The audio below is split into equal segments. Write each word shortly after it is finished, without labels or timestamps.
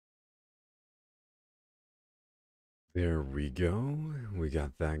There we go. We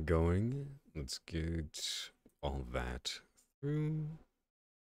got that going. Let's get all that through.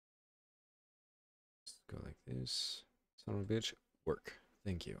 Let's go like this. Son of a bitch. Work.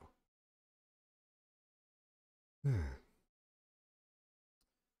 Thank you.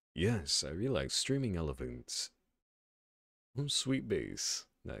 Yes, I really like streaming elephants. Oh, sweet bass.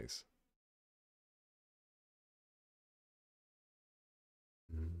 Nice.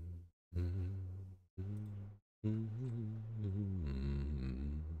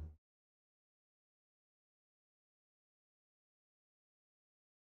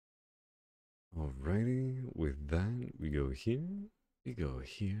 Alrighty, with that, we go here, we go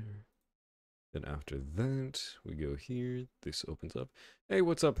here. Then after that, we go here. This opens up. Hey,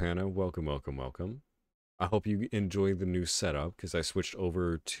 what's up, Hannah? Welcome, welcome, welcome. I hope you enjoy the new setup because I switched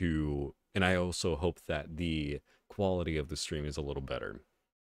over to, and I also hope that the quality of the stream is a little better.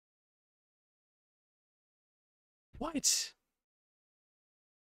 What?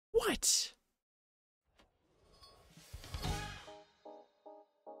 What?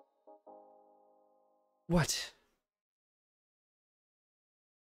 What?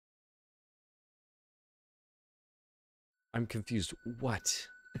 I'm confused. What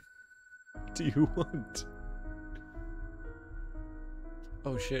do you want?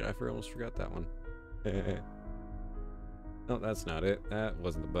 Oh shit, I almost forgot that one. No, that's not it. That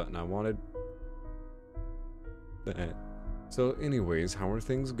wasn't the button I wanted. So anyways, how are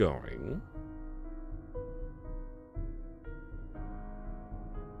things going?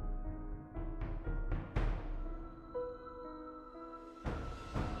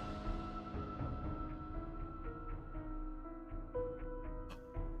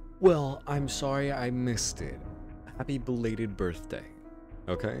 Well, I'm sorry I missed it. Happy belated birthday.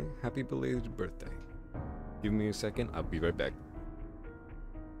 Okay? Happy belated birthday. Give me a second, I'll be right back.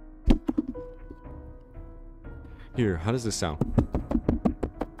 Here, how does this sound?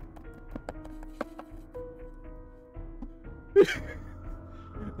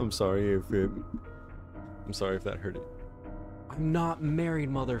 I'm sorry if it... I'm sorry if that hurt it. I'm not married,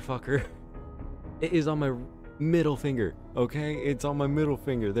 motherfucker. It is on my middle finger, okay? It's on my middle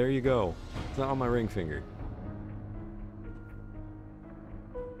finger. There you go. It's not on my ring finger.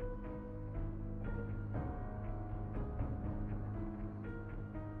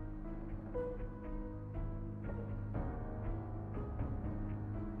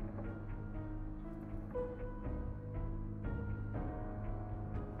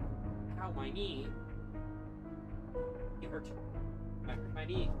 Ow, my knee. It hurt. I hurt my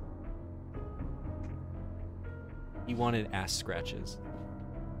knee. He wanted ass scratches.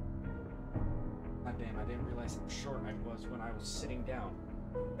 God damn, I didn't realize how short I was when I was sitting down.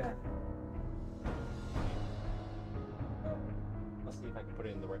 Bad. Let's see if I can put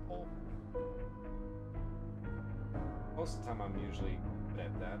it in the right hole. Most of the time I'm usually good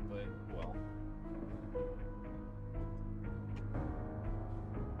at that, but well.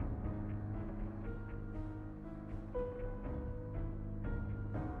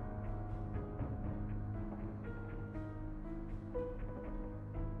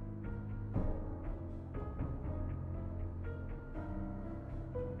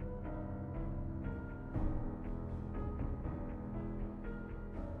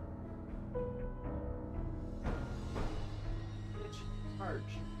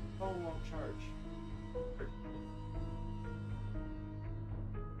 Charge. Phone won't charge.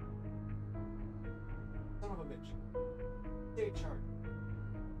 Son of a bitch. Stay charged.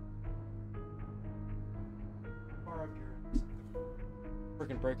 Far up your...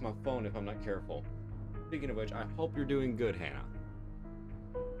 Freaking break my phone if I'm not careful. Speaking of which, I hope you're doing good,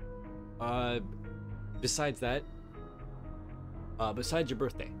 Hannah. Besides that, besides your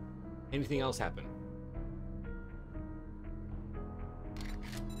birthday, anything else happen?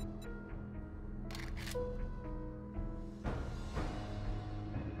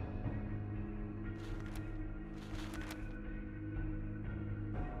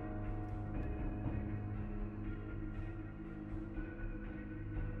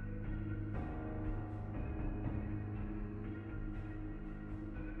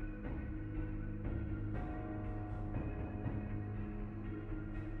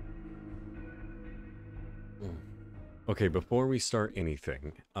 Okay, before we start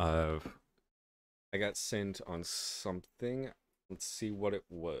anything, I got sent on something. Let's see what it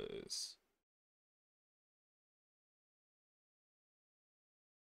was.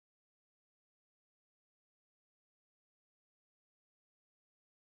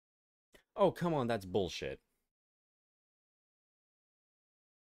 Oh, come on, that's bullshit.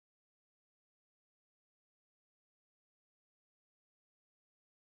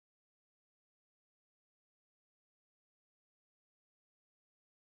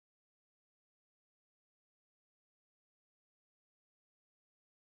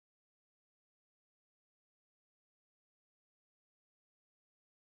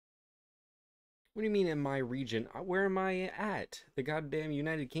 What do you mean in my region? Where am I at? The goddamn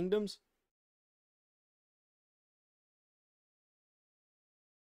United Kingdoms?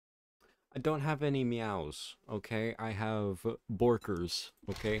 I don't have any meows, okay? I have borkers,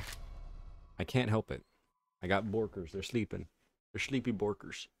 okay? I can't help it. I got borkers. They're sleeping. They're sleepy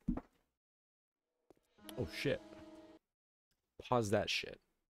borkers. Oh, shit. Pause that shit.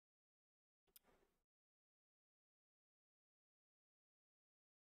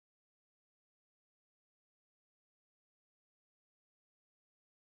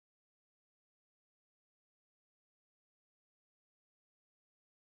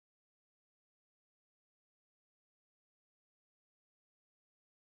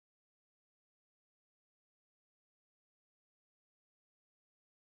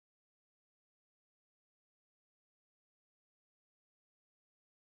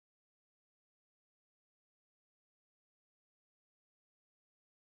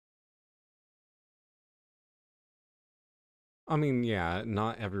 I mean, yeah,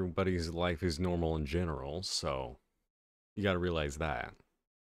 not everybody's life is normal in general, so you gotta realize that.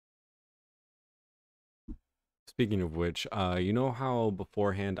 Speaking of which, you know how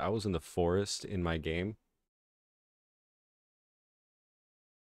beforehand I was in the forest in my game?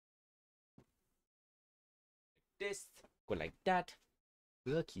 This, go like that.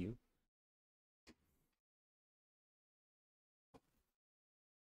 Fuck you.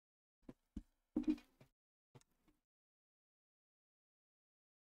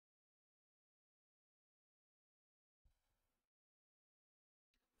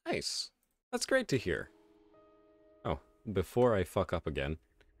 Nice. That's great to hear. Oh, before I fuck up again.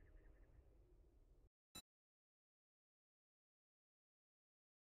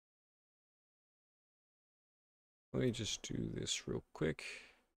 Let me just do this real quick.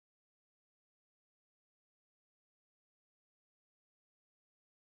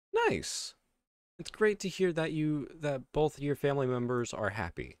 Nice. It's great to hear that both your family members are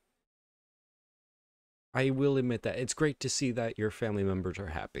happy. I will admit that. It's great to see that your family members are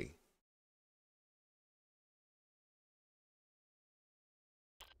happy.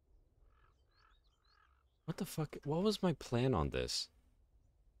 What the fuck? What was my plan on this?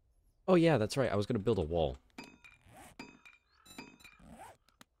 Oh yeah, that's right. I was gonna build a wall.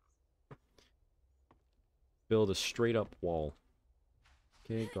 Build a straight up wall.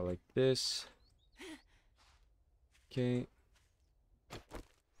 Okay, go like this. Okay.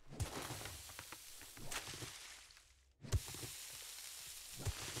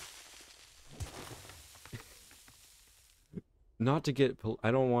 Not to get, I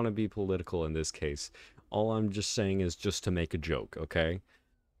don't want to be political in this case. All I'm just saying is just to make a joke, okay?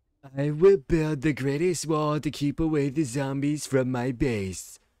 I will build the greatest wall to keep away the zombies from my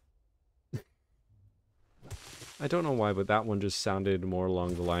base. I don't know why, but that one just sounded more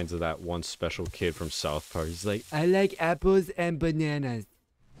along the lines of that one special kid from South Park. He's like, I like apples and bananas.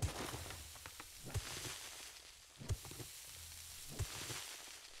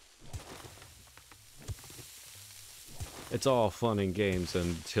 It's all fun and games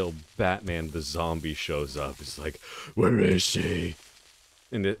until Batman the zombie shows up. It's like, where is she?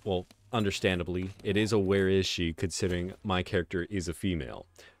 And it, well, understandably, it is a where is she considering my character is a female.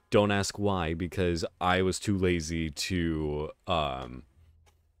 Don't ask why, because I was too lazy to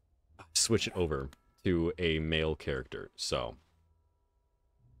switch it over to a male character. So,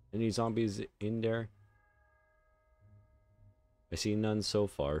 any zombies in there? I see none so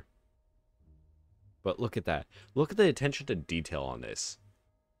far. But look at that. Look at the attention to detail on this.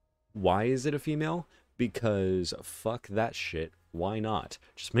 Why is it a female? Because fuck that shit. Why not?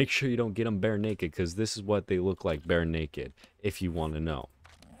 Just make sure you don't get them bare naked, because this is what they look like bare naked, if you want to know.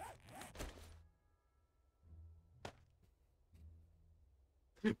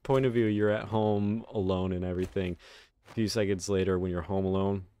 Point of view, you're at home alone and everything. A few seconds later, when you're home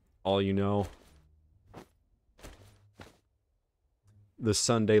alone, all you know, the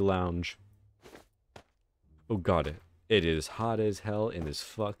Sunday lounge. Oh god, it is hot as hell in this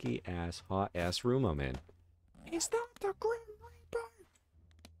fucky ass hot ass room I'm in. Is that the Grim Reaper?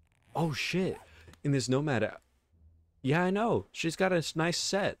 Oh shit! In this Nomad, yeah, I know. She's got a nice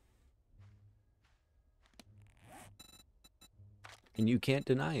set, and you can't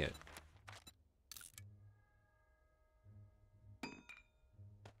deny it.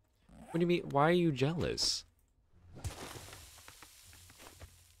 What do you mean? Why are you jealous?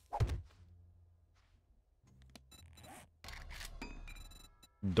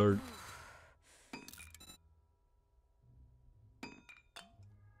 Dirt.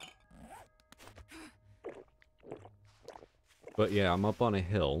 But yeah, I'm up on a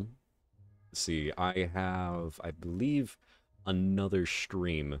hill. See, I have, I believe, another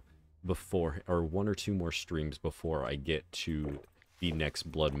stream before, or 1 or 2 more streams before I get to the next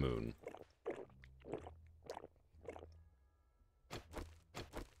blood moon.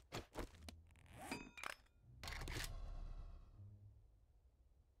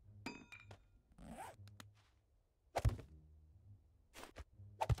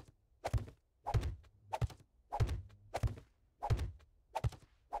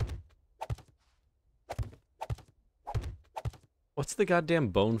 What's the goddamn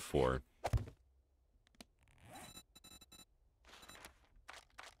bone for?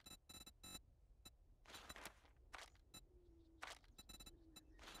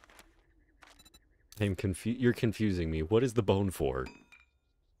 You're confusing me. What is the bone for?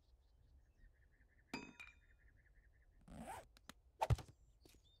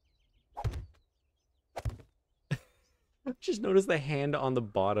 Just notice the hand on the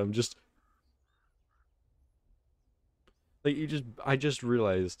bottom. Just like I just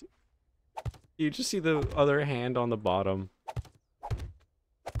realized. You just see the other hand on the bottom.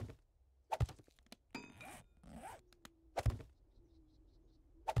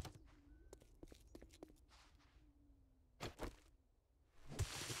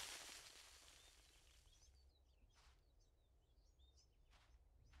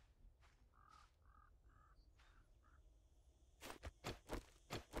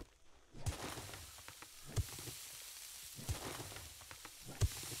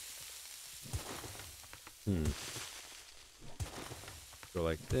 Go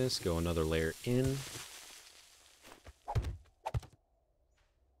like this, go another layer in.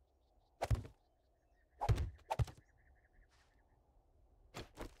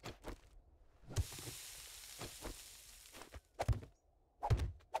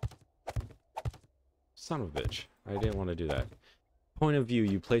 Son of a bitch. I didn't want to do that. Point of view,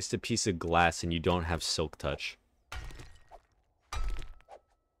 you placed a piece of glass and you don't have silk touch.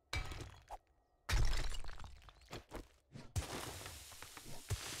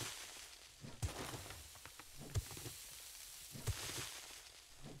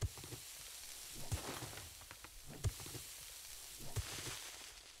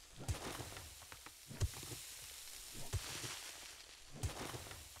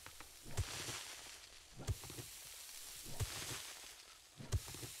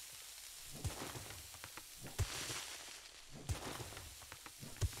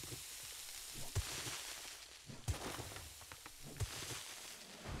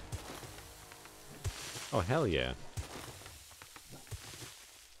 Oh, hell yeah.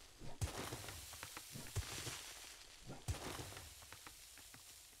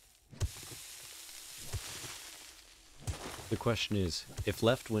 The question is, if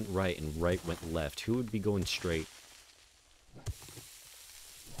left went right and right went left, who would be going straight?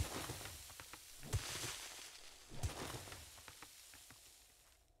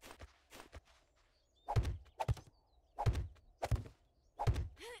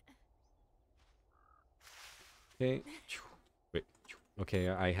 Okay. Wait. Okay,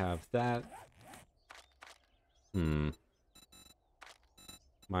 I have that.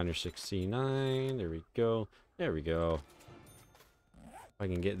 Minor 69. There we go. There we go. If I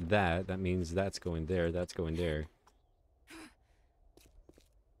can get that, that means that's going there, that's going there.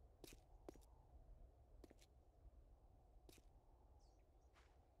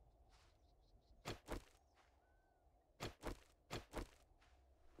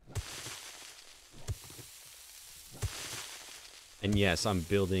 And yes, I'm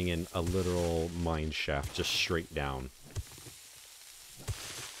building a literal mine shaft just straight down.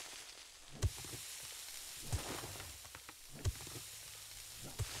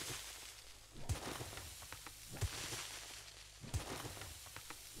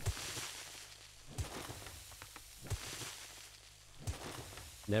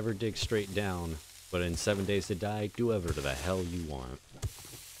 Never dig straight down, but in 7 Days to Die, do whatever the hell you want.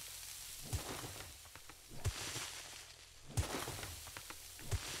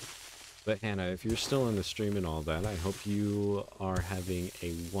 But Hannah, if you're still in the stream and all that, I hope you are having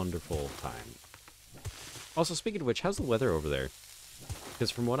a wonderful time. Also, speaking of which, how's the weather over there?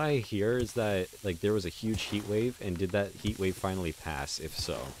 Because from what I hear is that, like, there was a huge heat wave, and did that heat wave finally pass, if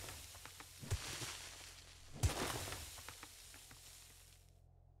so?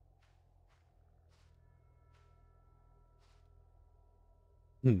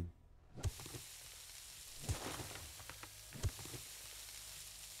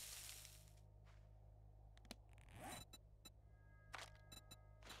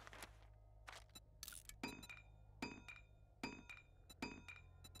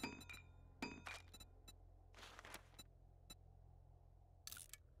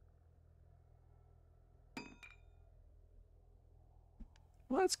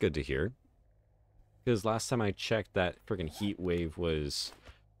 Well, that's good to hear. Because last time I checked, that freaking heat wave was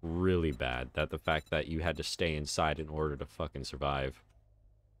really bad. That the fact that you had to stay inside in order to fucking survive.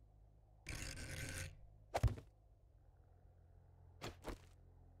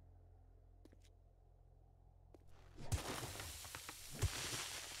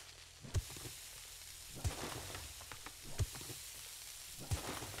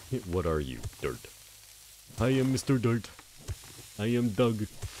 What are you, Dirt? I am Mr. Dirt. I am Doug.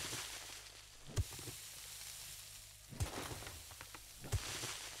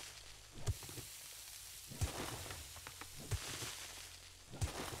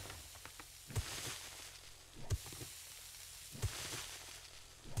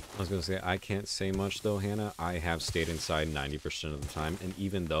 I was gonna say, I can't say much though, Hannah. I have stayed inside 90% of the time, and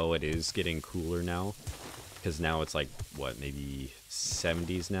even though it is getting cooler now, because now it's like, what, maybe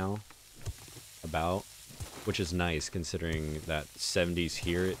 70s now? About? Which is nice, considering that 70s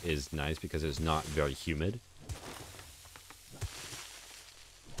here is nice because it's not very humid.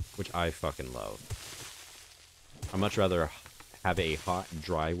 Which I fucking love. I'd much rather have a hot,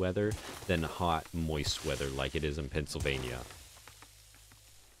 dry weather than hot, moist weather like it is in Pennsylvania.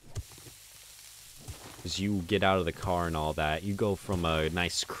 As you get out of the car and all that, you go from a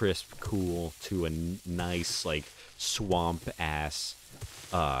nice, crisp, cool to a nice, like, swamp-ass,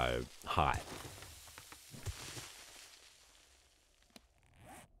 hot.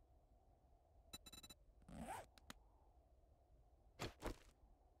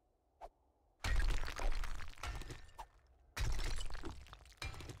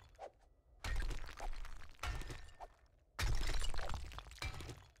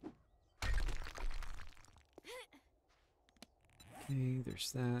 Okay,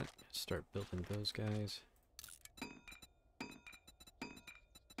 there's that. Start building those guys.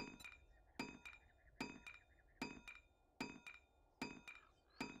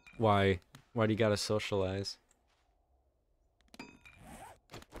 Why? Why do you gotta socialize?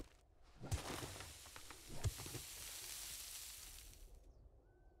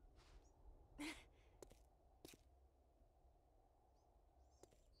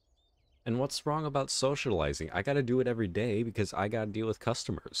 And what's wrong about socializing? I gotta do it every day because I gotta deal with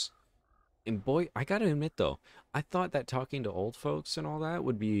customers. And boy, I gotta admit though, I thought that talking to old folks and all that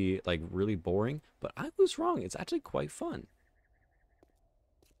would be like really boring, but I was wrong. It's actually quite fun.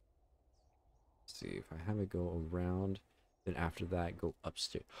 Let's see if I have it go around, then after that go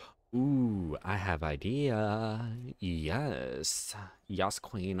upstairs. Ooh, I have idea. Yes. Yes,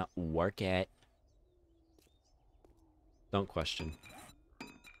 queen, work it. Don't question.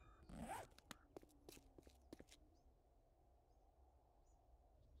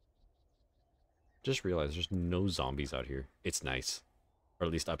 Just realized there's no zombies out here. It's nice. Or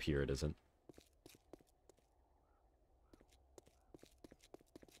at least up here it isn't.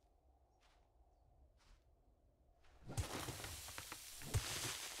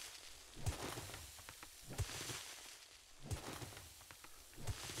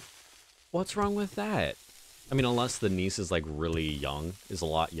 What's wrong with that? I mean, unless the niece is like really young, is a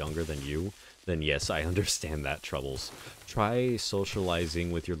lot younger than you, then yes, I understand that troubles. Try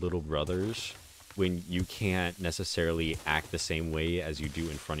socializing with your little brothers when you can't necessarily act the same way as you do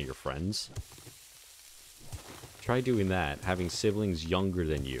in front of your friends. Try doing that, having siblings younger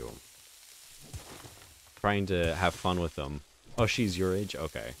than you. Trying to have fun with them. Oh, she's your age?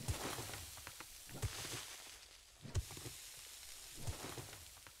 Okay.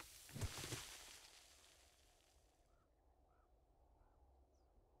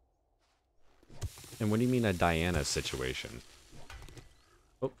 And what do you mean a Diana situation?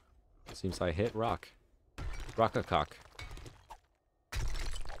 Oh, seems I hit rock. Rock-a-cock.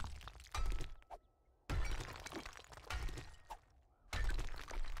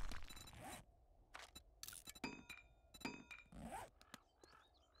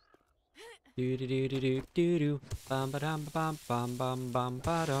 Do do do do do do do bum ba dum bum bum bum bum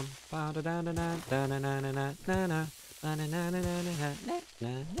ba dum ba da da da da da na na na na na na na na na na na na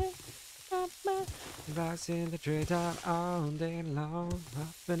na. Rocks in the treetop all day long,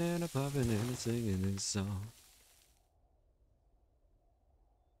 hopping and a puffing and a singing this song.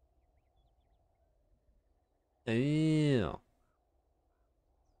 Ew.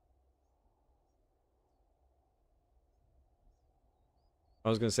 I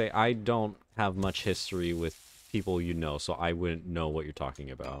was gonna say, I don't have much history with people you know, so I wouldn't know what you're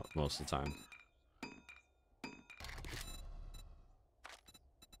talking about most of the time.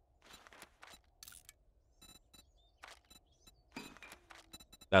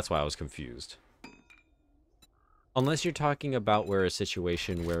 That's why I was confused. Unless you're talking about where a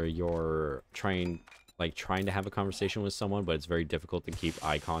situation where you're trying, like trying to have a conversation with someone, but it's very difficult to keep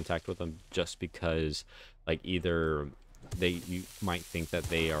eye contact with them just because like either you might think that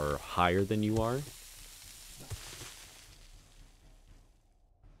they are higher than you are.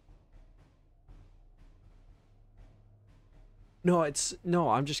 No,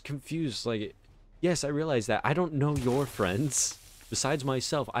 I'm just confused. Like, yes, I realize that. I don't know your friends. Besides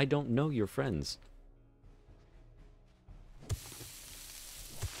myself, I don't know your friends.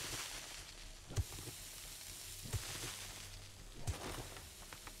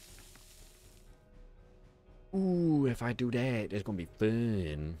 Ooh, if I do that, it's gonna be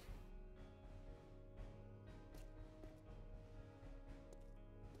fun.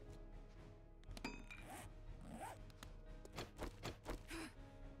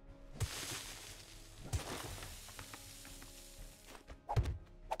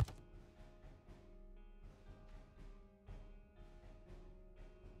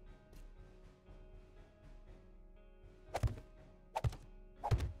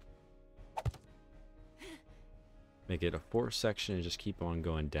 Make it a 4 section and just keep on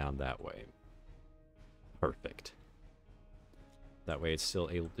going down that way. Perfect. That way it's still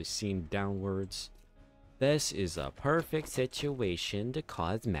able to be seen downwards. This is a perfect situation to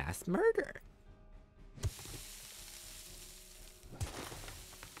cause mass murder.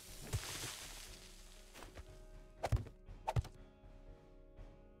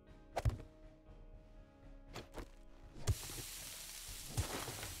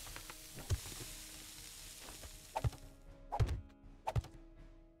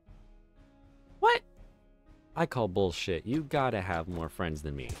 What? I call bullshit. You gotta have more friends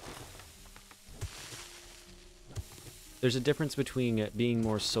than me. There's a difference between being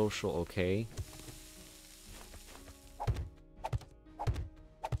more social, okay?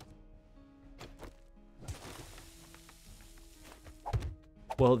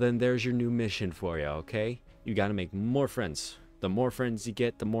 Well, then there's your new mission for you, okay? You gotta make more friends. The more friends you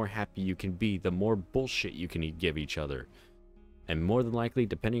get, the more happy you can be, the more bullshit you can give each other. And more than likely,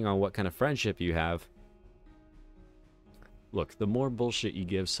 depending on what kind of friendship you have, look, the more bullshit you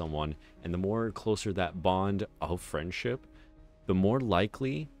give someone, and the more closer that bond of friendship, the more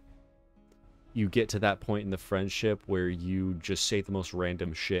likely you get to that point in the friendship where you just say the most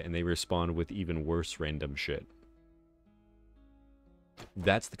random shit and they respond with even worse random shit.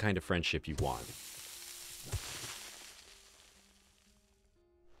 That's the kind of friendship you want.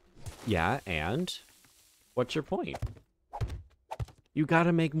 Yeah, and? What's your point? You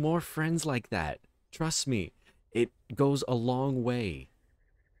gotta make more friends like that. Trust me, it goes a long way.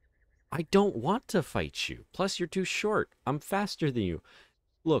 I don't want to fight you. Plus, you're too short. I'm faster than you.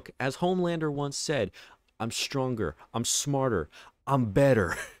 Look, as Homelander once said, I'm stronger, I'm smarter, I'm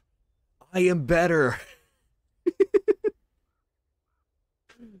better. I am better.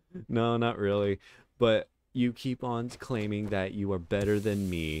 No, not really. But you keep on claiming that you are better than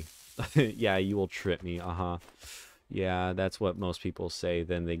me. Yeah, you will trip me. Uh-huh. Yeah, that's what most people say.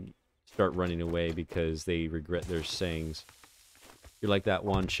 Then they start running away because they regret their sayings. You're like that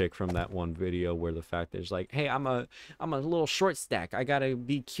one chick from that one video where the fact is like, hey, I'm a little short stack. I gotta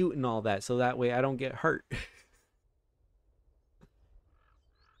be cute and all that so that way I don't get hurt.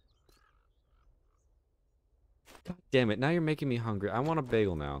 God damn it, now you're making me hungry. I want a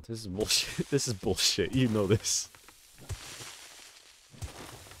bagel now. This is bullshit. This is bullshit. You know this.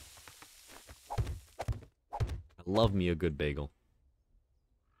 I love me a good bagel.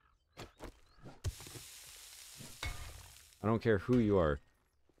 I don't care who you are.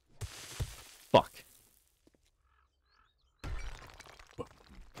 Fuck.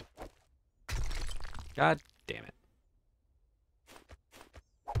 God damn it.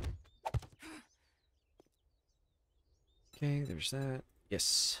 Okay, there's that.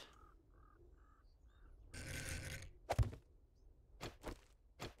 Yes.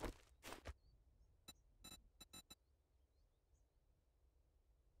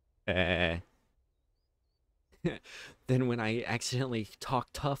 Then when I accidentally talk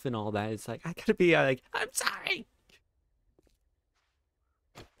tough and all that, it's like, I gotta be like, I'm sorry.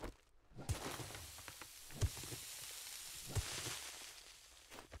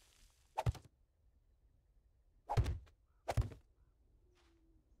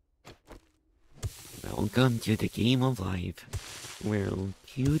 Welcome to the game of life, where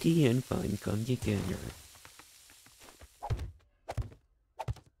beauty and fun come together.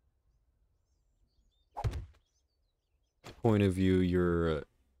 Point of view, you're...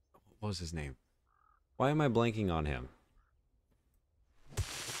 what was his name? Why am I blanking on him?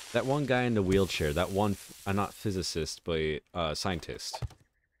 That one guy in the wheelchair, that one... not physicist, but scientist.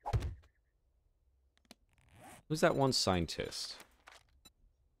 Who's that one scientist?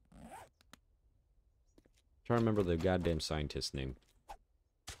 trying to remember the goddamn scientist's name.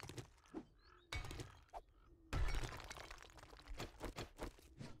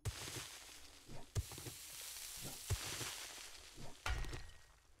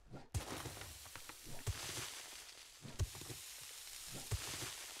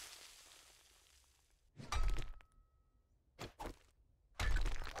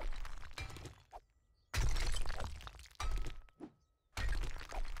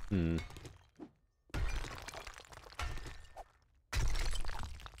 Hmm.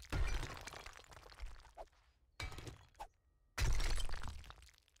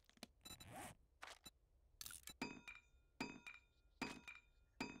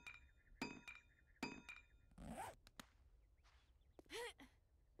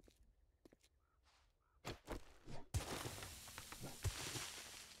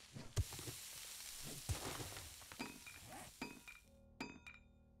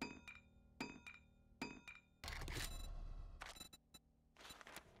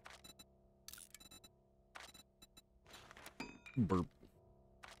 Burp.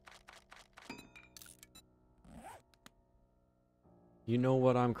 You know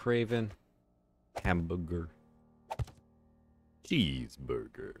what I'm craving? Hamburger.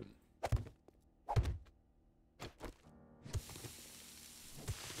 Cheeseburger.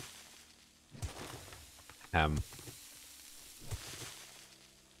 Ham.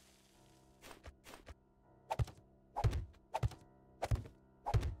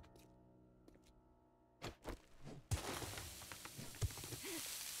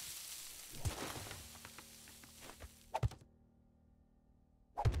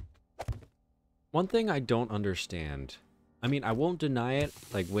 One thing I don't understand, I mean, I won't deny it,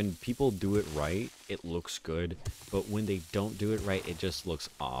 like, when people do it right, it looks good, but when they don't do it right, it just looks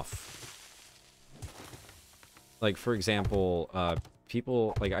off. Like, for example,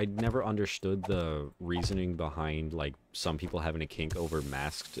 people, like, I never understood the reasoning behind, like, some people having a kink over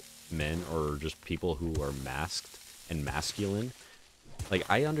masked men, or just people who are masked and masculine. Like,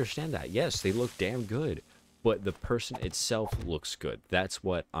 I understand that. Yes, they look damn good, but the person itself looks good. That's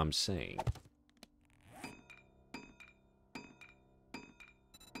what I'm saying.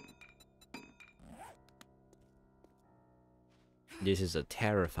 This is a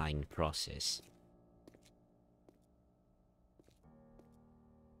terrifying process.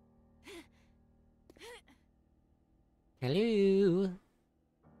 Hello.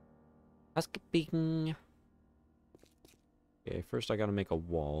 Housekeeping. Okay, first I gotta make a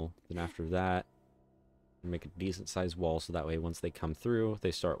wall. Then after that, make a decent sized wall so that way once they come through,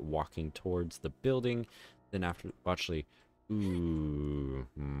 they start walking towards the building. Then after, actually, ooh,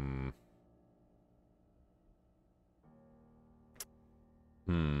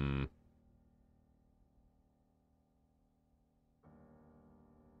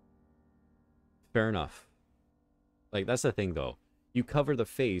 Fair enough. Like, that's the thing, though. You cover the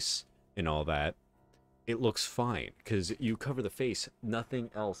face and all that, it looks fine. Because you cover the face,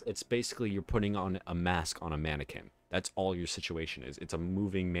 nothing else. It's basically you're putting on a mask on a mannequin. That's all your situation is. It's a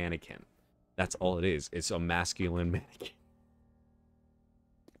moving mannequin. That's all it is. It's a masculine mannequin.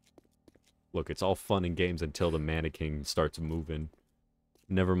 Look, it's all fun and games until the mannequin starts moving.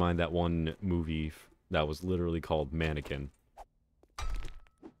 Never mind that one movie that was literally called Mannequin.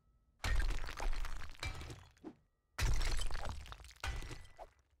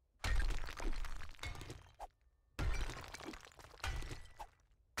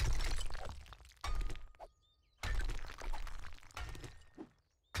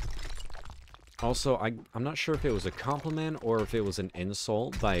 Also, I'm not sure if it was a compliment or if it was an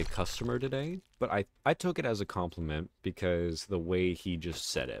insult by a customer today, but I took it as a compliment because the way he just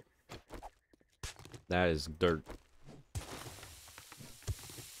said it. That is dirt.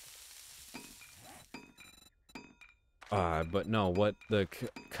 But no, what the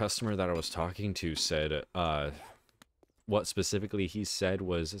customer that I was talking to said, what specifically he said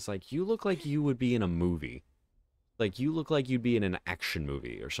was, it's like, you look like you would be in a movie. Like, you look like you'd be in an action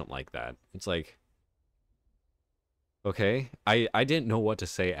movie or something like that. It's like, okay. I didn't know what to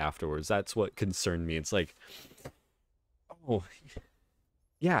say afterwards. That's what concerned me. It's like, oh,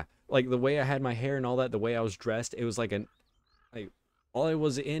 yeah. Like, the way I had my hair and all that, the way I was dressed, it was like all I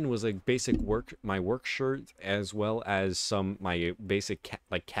was in was like basic my work shirt, as well as my basic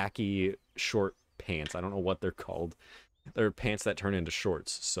like khaki short pants. I don't know what they're called. They're pants that turn into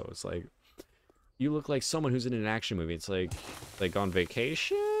shorts. So it's like, you look like someone who's in an action movie. It's like on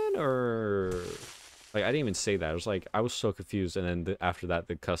vacation, or like, I didn't even say that. I was like, I was so confused. And then after that,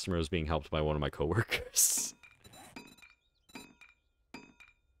 the customer was being helped by one of my coworkers.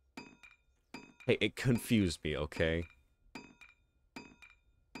 Hey, it confused me, okay?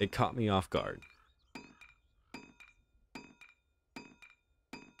 It caught me off guard.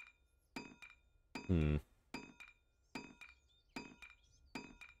 Hmm.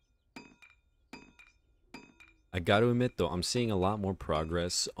 I gotta admit though, I'm seeing a lot more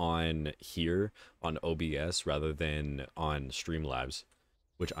progress on here on OBS rather than on Streamlabs,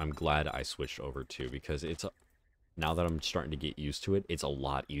 which I'm glad I switched over to because now that I'm starting to get used to it, it's a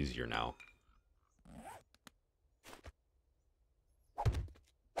lot easier now.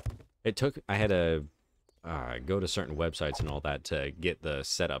 I had to go to certain websites and all that to get the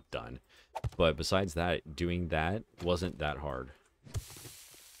setup done. But besides that, doing that wasn't that hard.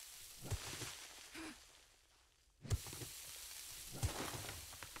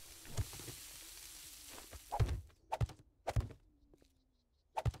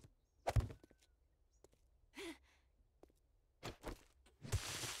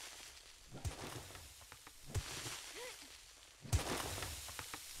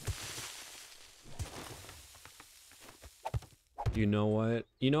 You know what?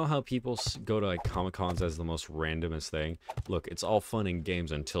 You know how people go to like Comic-Cons as the most randomest thing? Look, it's all fun and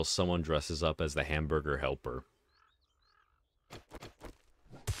games until someone dresses up as the hamburger helper.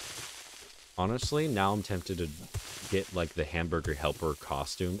 Honestly, now I'm tempted to get like the hamburger helper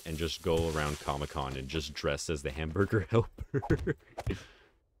costume and just go around Comic-Con and just dress as the hamburger helper.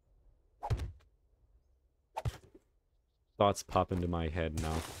 Thoughts pop into my head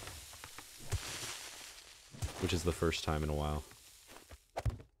now. Which is the first time in a while.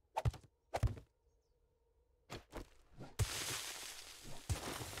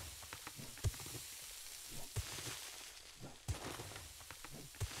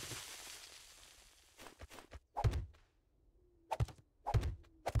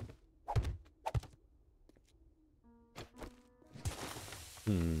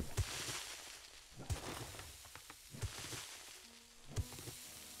 Hmm.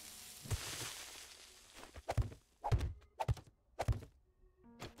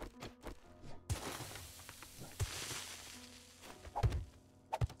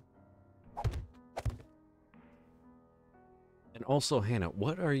 And also, Hannah,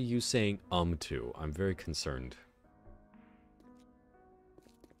 what are you saying to? I'm very concerned.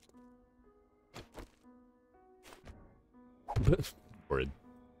 Bread.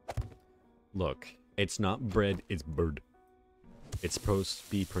 Look, it's not bread, it's bird. It's supposed to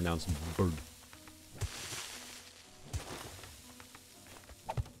be pronounced bird.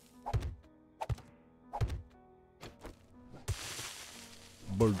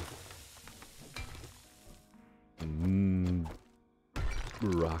 Bird. Mmm.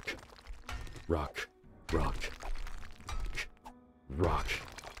 Rock. Rock. Rock. Rock.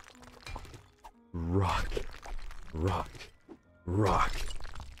 Rock. Rock. Rock.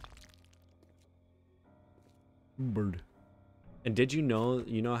 Bird. And did you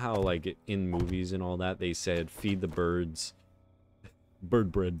know how like in movies and all that they said feed the birds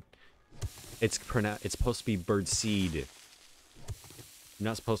bird bread. It's supposed to be bird seed. You're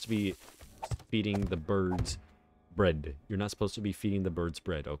not supposed to be feeding the birds bread. You're not supposed to be feeding the birds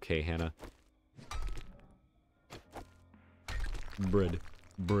bread, okay, Hannah? Bread.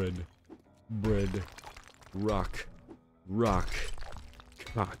 Bread. Bread. Rock. Rock.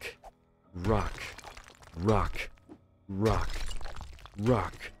 Rock. Rock. Rock. Rock.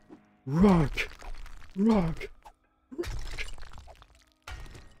 Rock. Rock. Rock.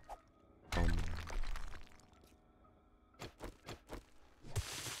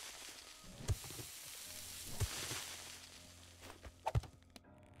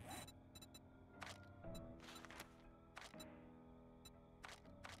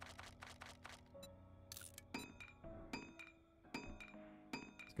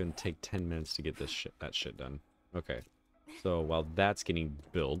 It's gonna take 10 minutes to get that shit done. Okay. So while that's getting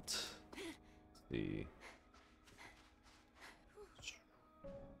built, let's see.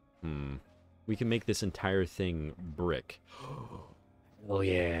 We can make this entire thing brick. Oh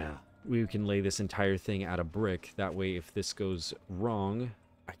yeah. We can lay this entire thing out of brick. That way if this goes wrong,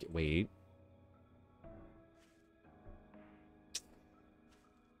 I can wait.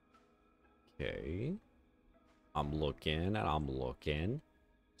 Okay. I'm looking and I'm looking.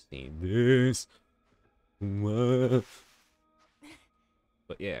 See this. But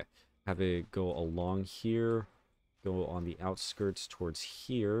yeah, have it go along here, go on the outskirts towards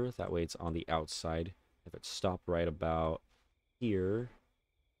here. That way it's on the outside. If it stopped right about here,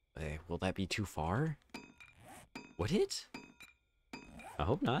 hey, will that be too far? Would it? I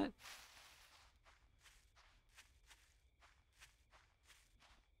hope not.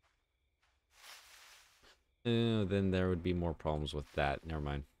 Then there would be more problems with that. Never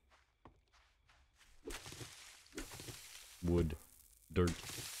mind. Wood. Dirt.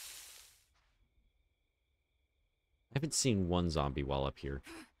 I haven't seen one zombie while up here.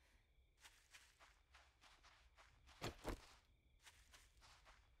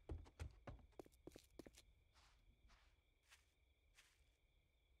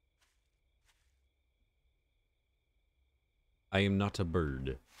 I am not a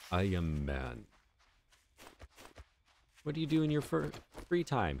bird. I am man. What do you do in your free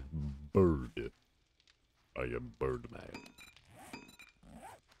time? Bird. I am Birdman.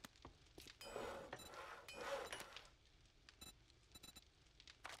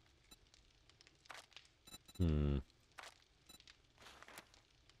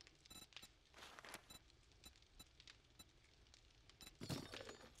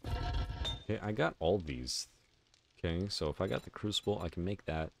 Okay, I got all these. Okay, so if I got the crucible, I can make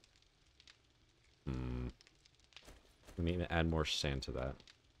that. Let me add more sand to that.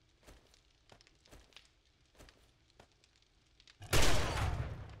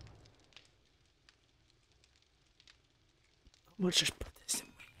 Let's just put this in.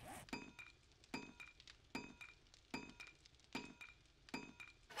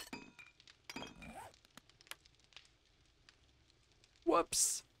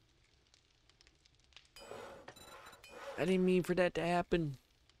 Whoops! I didn't mean for that to happen.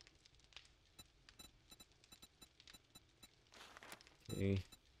 Okay,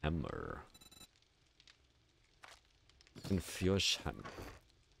 hammer. Confusion.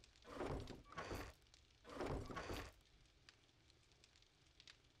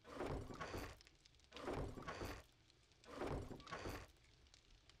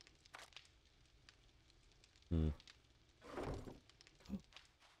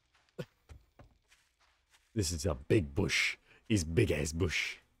 This is a big bush. It's big ass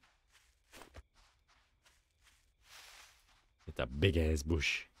bush. It's a big ass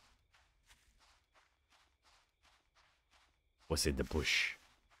bush. What's in the bush?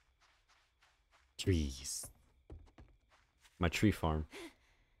 Trees. My tree farm.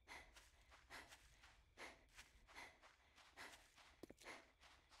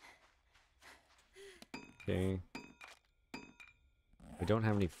 Okay. We don't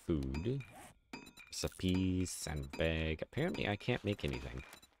have any food. It's a piece, sandbag. Apparently I can't make anything.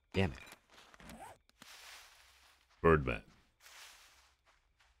 Damn it. Birdman.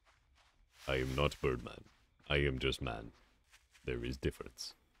 I am not Birdman. I am just man. There is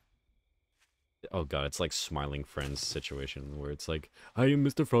difference. Oh god, it's like Smiling Friends situation where it's like, I am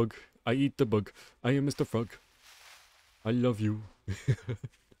Mr. Frog. I eat the bug. I am Mr. Frog. I love you.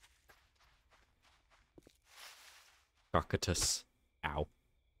 Cockatoo. Ow.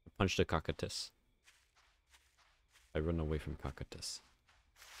 I punched a cockatoo. I run away from cockatoo.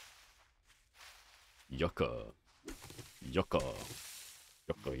 Yucca. Yucca.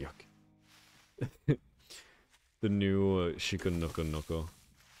 Yucca yuck. The new Shikanuka Nuka.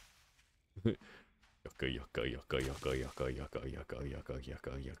 Yucca yucca yucca yucca yucca yucca yucca yucca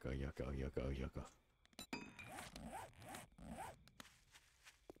yucca yucca yucca yucca yucca.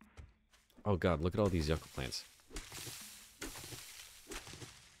 Oh god, look at all these yucca plants.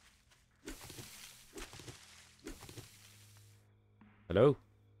 Hello?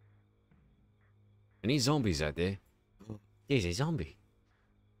 Any zombies out there? There's a zombie.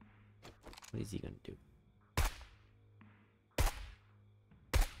 What is he gonna do?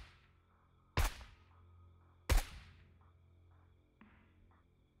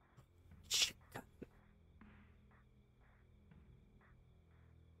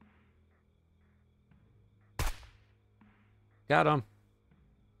 Got him.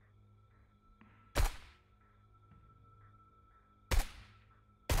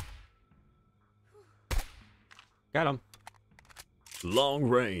 Got him. Long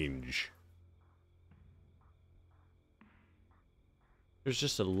range. There's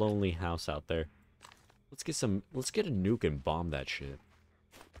just a lonely house out there. Let's get a nuke and bomb that shit.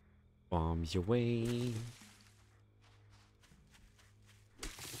 Bomb your way.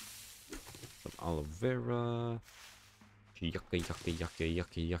 Some aloe vera. Yucca, yucca, yucca,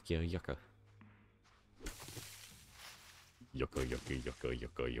 yucca, yucca, yucca. Yucca, yucca, yucca,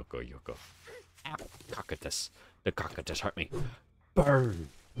 yucca, yucca, yucca. Ow, cockatoo. The cockatoo hurt me. Burn!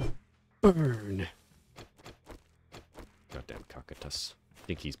 Burn! Goddamn cockatoo.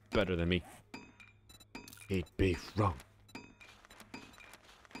 Think he's better than me. He'd be wrong.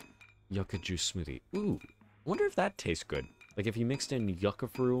 Yucca juice smoothie. Ooh, wonder if that tastes good. Like if you mixed in yucca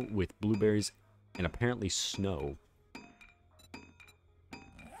fruit with blueberries and apparently snow.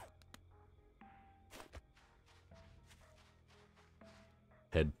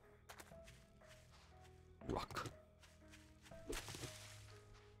 Head. Rock.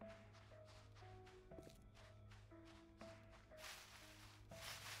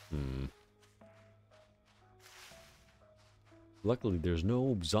 Luckily, there's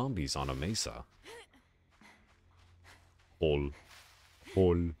no zombies on a mesa. Hole.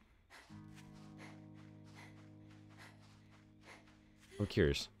 Hole. I'm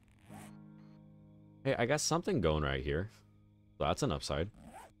curious. Hey, I got something going right here. So that's an upside.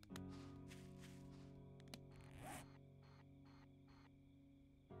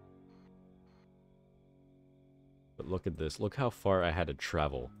 But look at this. Look how far I had to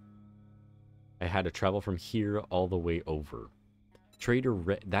travel. I had to travel from here all the way over.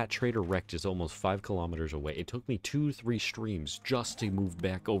 That trader wrecked is almost 5 kilometers away. It took me 2-3 streams just to move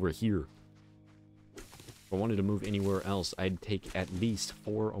back over here. If I wanted to move anywhere else, I'd take at least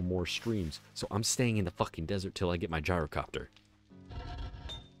 4 or more streams. So I'm staying in the fucking desert till I get my gyrocopter.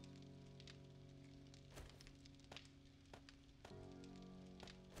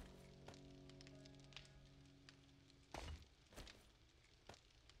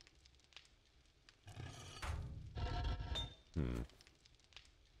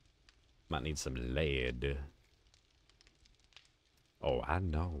 Might need some lead. Oh, I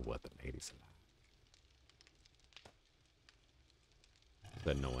know what the ladies like.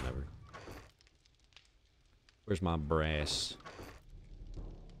 Said no one ever. Where's my brass?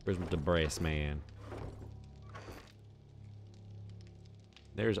 Where's the brass man?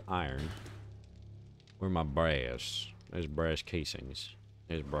 There's iron. Where my brass? There's brass casings.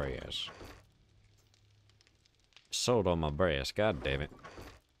 There's brass. Sold all my brass, god damn it.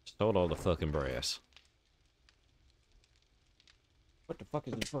 Sold all the fucking brass. What the fuck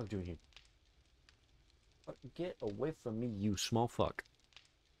is the fuck doing here? Get away from me, you small fuck.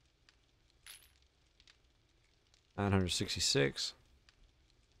 966.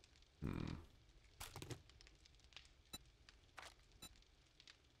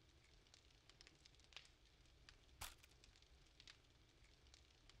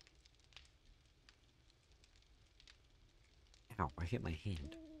 Ow, I hit my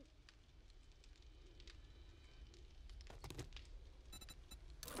hand.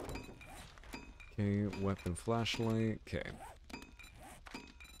 Okay, weapon flashlight. Okay.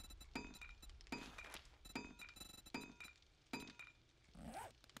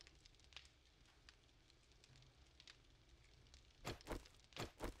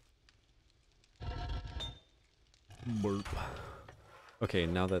 Burp. Okay,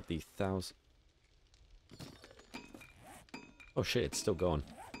 now that the 1,000... Oh shit, it's still going.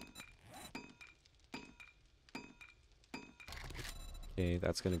 Okay,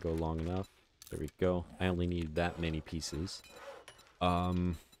 that's gonna go long enough. There we go. I only need that many pieces.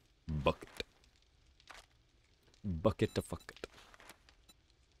 Bucket. Bucket to fuck it.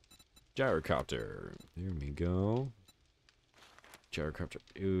 Gyrocopter. There we go. Gyrocopter.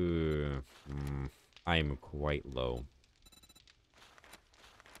 Ooh. I'm quite low.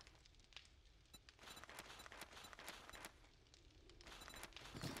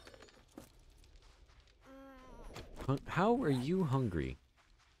 How are you hungry?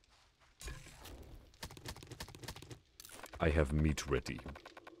 I have meat ready.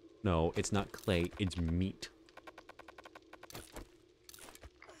 No, it's not clay, it's meat.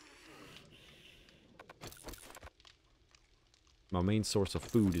 My main source of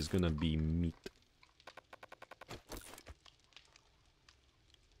food is gonna be meat.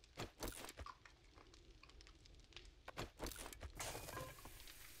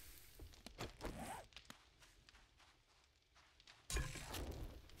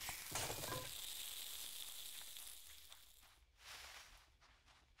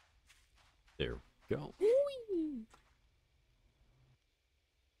 There we go.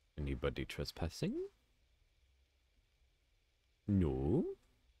 Anybody trespassing? No.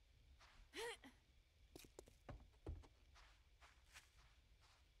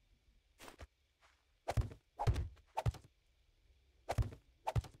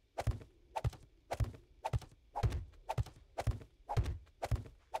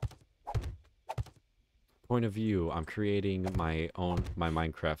 Point of view, I'm creating my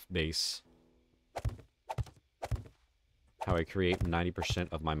Minecraft base. How I create 90%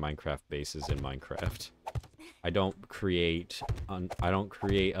 of my Minecraft bases in Minecraft. I don't create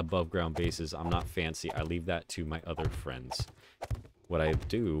above ground bases. I'm not fancy. I leave that to my other friends. What I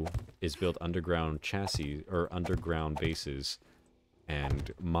do is build underground chassis or underground bases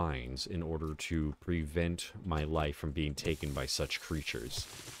and mines in order to prevent my life from being taken by such creatures.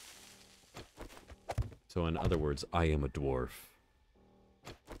 So in other words, I am a dwarf.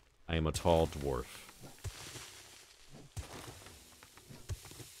 I am a tall dwarf.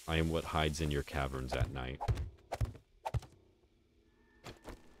 I am what hides in your caverns at night.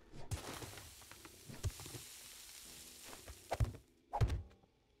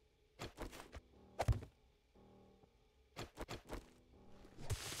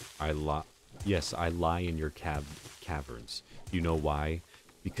 Yes, I lie in your caverns. You know why?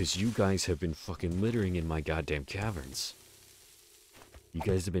 Because you guys have been fucking littering in my goddamn caverns. You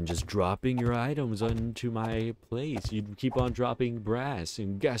guys have been just dropping your items onto my place. You keep on dropping brass,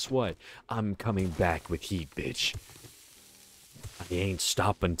 and guess what? I'm coming back with heat, bitch. I ain't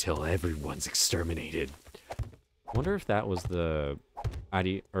stopping until everyone's exterminated. Wonder if that was the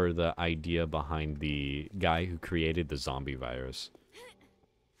idea behind the guy who created the zombie virus.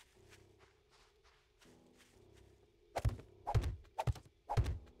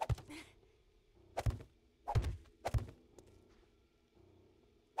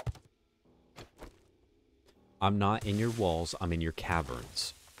 I'm not in your walls, I'm in your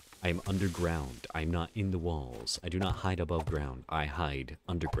caverns. I am underground. I'm not in the walls. I do not hide above ground. I hide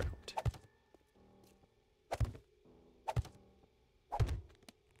underground.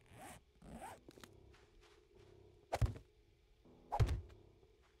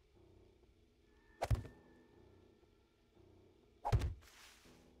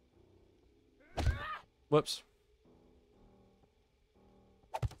 Whoops.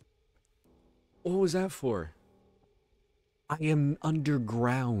 What was that for? I am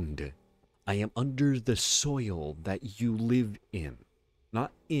underground. I am under the soil that you live in.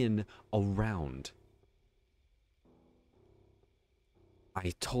 Not in, around.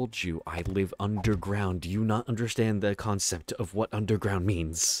 I told you I live underground. Do you not understand the concept of what underground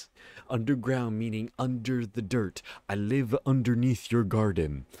means? Underground meaning under the dirt. I live underneath your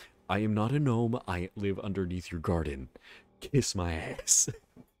garden. I am not a gnome. I live underneath your garden. Kiss my ass.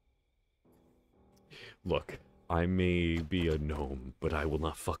 Look, I may be a gnome, but I will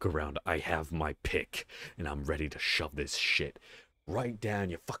not fuck around. I have my pick, and I'm ready to shove this shit right down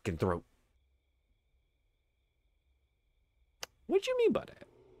your fucking throat. What do you mean by that?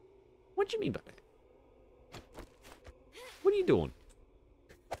 What do you mean by that? What are you doing?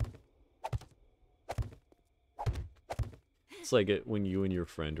 It's like it when you and your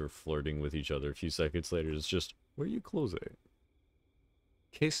friend are flirting with each other. A few seconds later, it's just, where are you close at?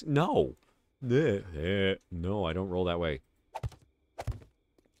 Kiss? No. No, I don't roll that way.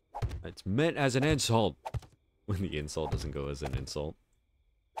 It's meant as an insult. When the insult doesn't go as an insult.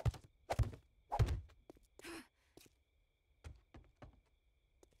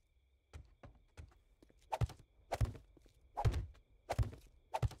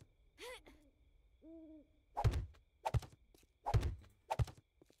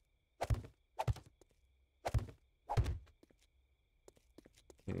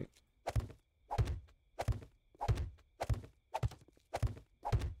 Okay.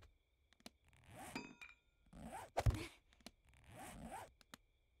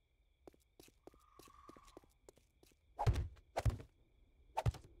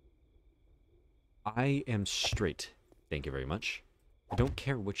 I am straight. Thank you very much. I don't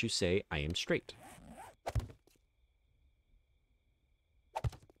care what you say, I am straight.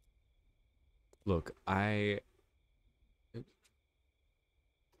 Look,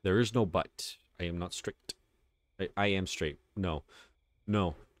 there is no but. I am not straight. I am straight. No.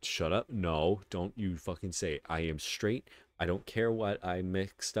 No. Shut up. No. Don't you fucking say it. I am straight. I don't care what. I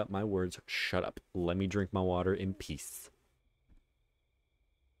mixed up my words. Shut up. Let me drink my water in peace.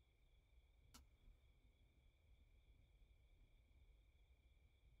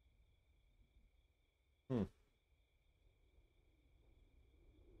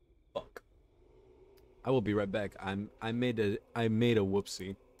 Fuck. I will be right back. I made a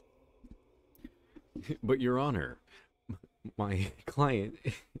whoopsie. But Your Honor, my client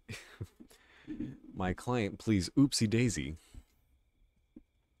my client, please, oopsie daisy.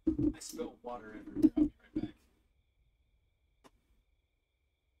 I spilled water everywhere. I'll be right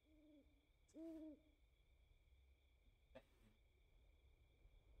back.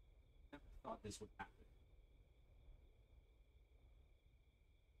 I never thought this would happen.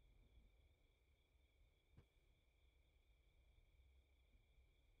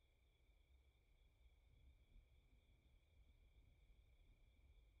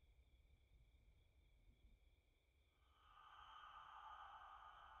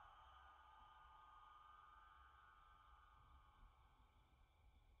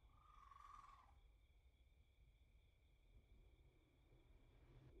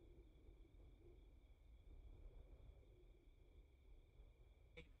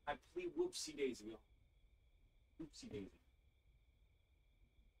 I plead whoopsie daisy, y'all. Whoopsie daisy.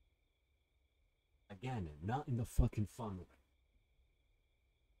 Again, not in the fucking fun way.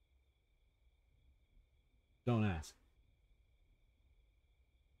 Don't ask.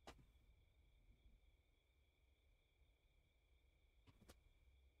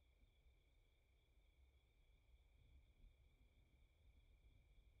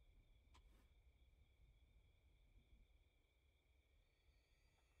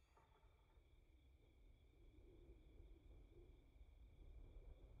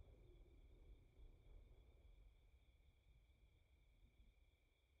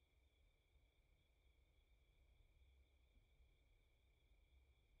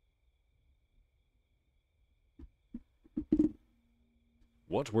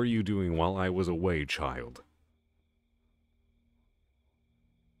 What were you doing while I was away, child?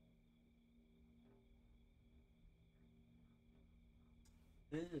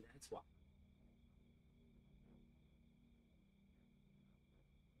 That's why.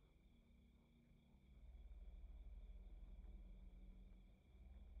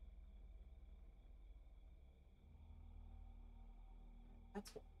 That's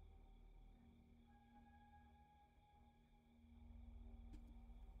why.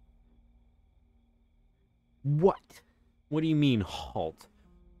 What? What do you mean, halt?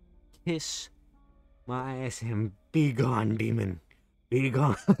 Kiss my ass and be gone, demon. Be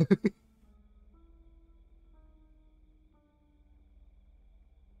gone.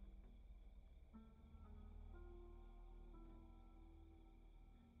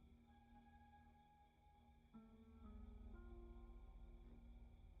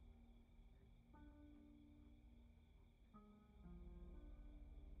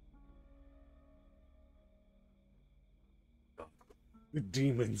 The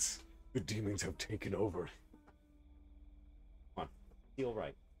demons. The demons have taken over. Come on. Feel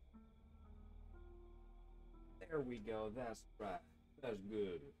right. There we go. That's right. That's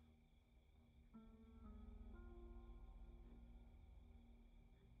good.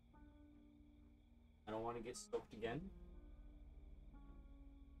 I don't want to get soaked again.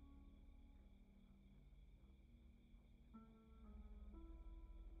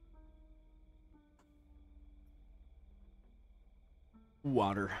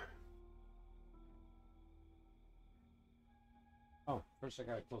 Water. Oh, first I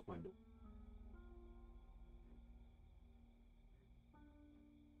gotta close my door.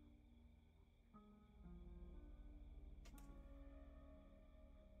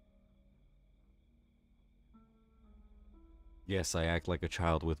 Yes, I act like a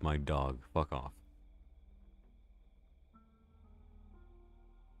child with my dog. Fuck off.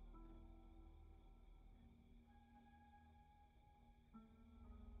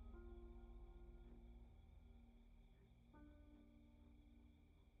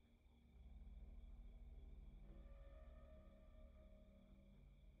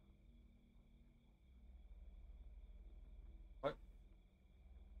 What?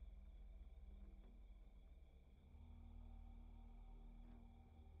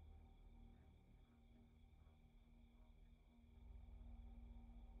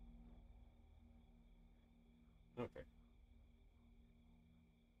 Okay.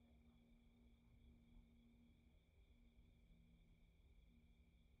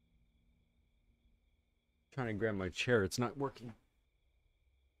 Trying to grab my chair, it's not working.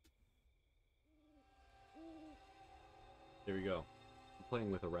 There we go. I'm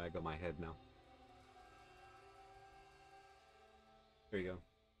playing with a rag on my head now. There you go.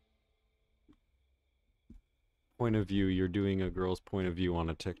 Point of view, you're doing a girl's point of view on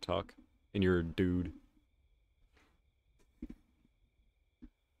a TikTok, and you're a dude.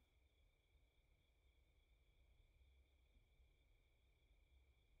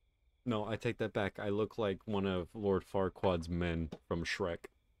 No, I take that back. I look like one of Lord Farquaad's men from Shrek.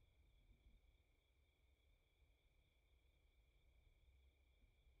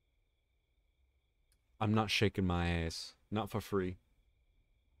 I'm not shaking my ass. Not for free.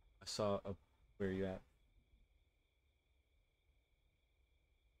 I saw a... Where are you at?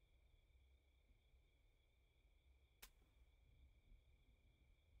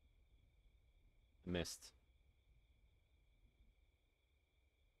 Missed.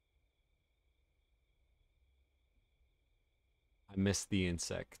 I missed the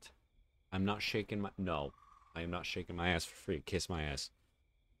insect. I'm not shaking my... No. I am not shaking my ass for free. Kiss my ass.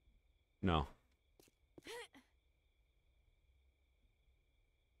 No.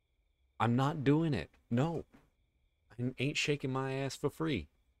 I'm not doing it. No. I ain't shaking my ass for free.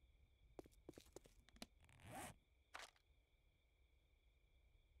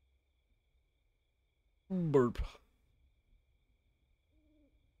 Burp.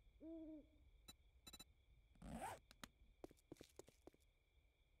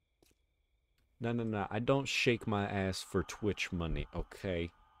 No, no, no. I don't shake my ass for Twitch money,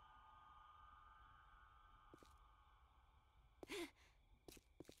 okay?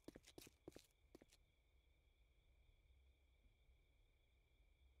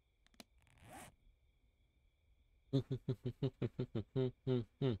 I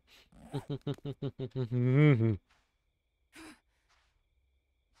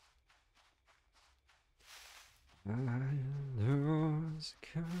lose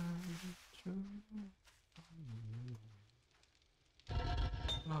control.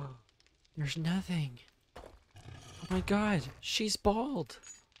 Oh, there's nothing. Oh my god, she's bald.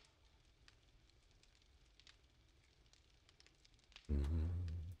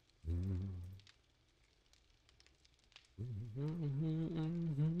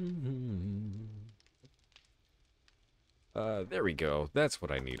 There we go. That's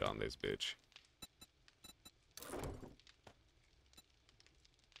what I need on this bitch.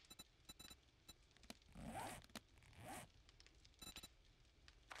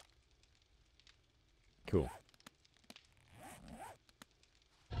 Cool.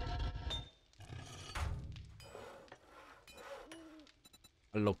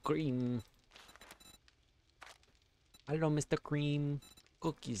 Hello, Cream. Hello, Mr. Cream.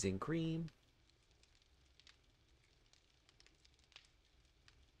 Cookies and cream.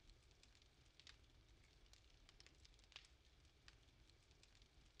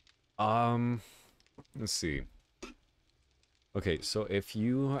 Let's see. Okay, so if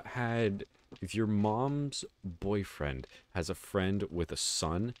your mom's boyfriend has a friend with a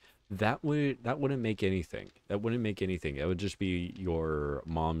son, that wouldn't make anything. That wouldn't make anything. That would just be your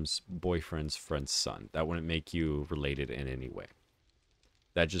mom's boyfriend's friend's son. That wouldn't make you related in any way.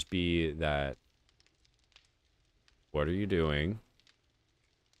 That'd just be that. What are you doing?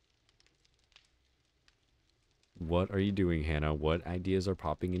 What are you doing, Hannah? What ideas are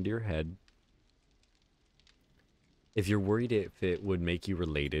popping into your head? If you're worried if it would make you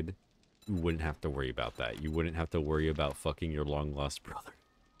related, you wouldn't have to worry about that. You wouldn't have to worry about fucking your long-lost brother.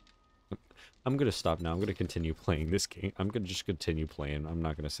 I'm gonna stop now. I'm gonna continue playing this game. I'm gonna just continue playing. I'm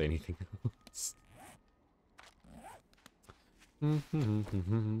not gonna say anything else.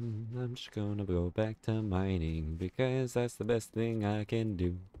 I'm just gonna go back to mining because that's the best thing I can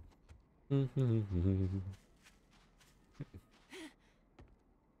do.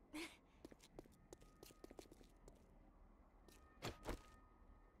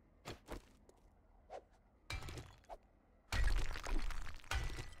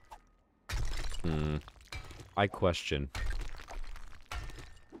 I question.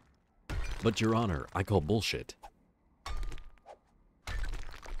 But Your Honor, I call bullshit.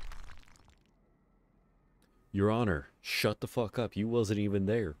 Your Honor, shut the fuck up. You wasn't even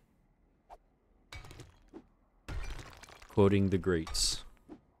there. Quoting the greats.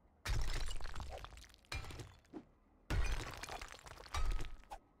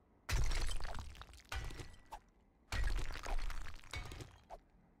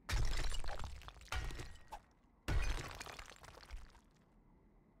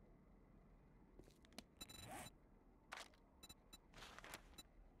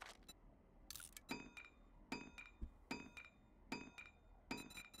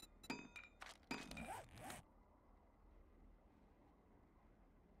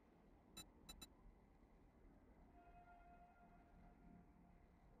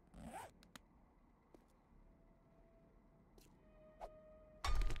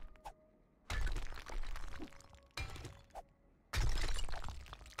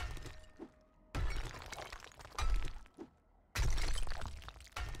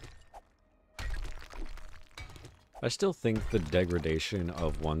 I still think the degradation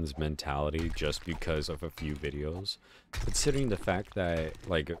of one's mentality just because of a few videos, considering the fact that,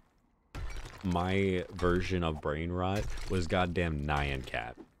 like, my version of brain rot was goddamn Nyan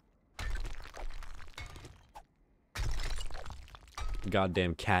Cat.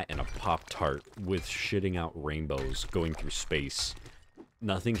 Goddamn cat in a Pop-Tart with shitting out rainbows going through space.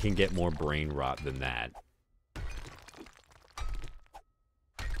 Nothing can get more brain rot than that.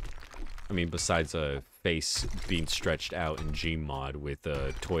 I mean, besides a face being stretched out in Gmod with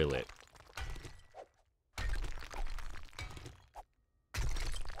a toilet.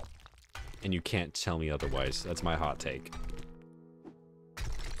 And you can't tell me otherwise. That's my hot take.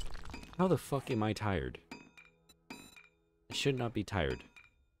 How the fuck am I tired? I should not be tired.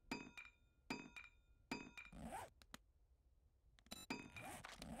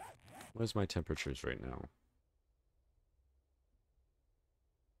 What is my temperatures right now?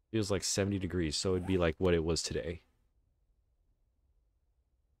 Feels like 70 degrees, so it'd be like what it was today.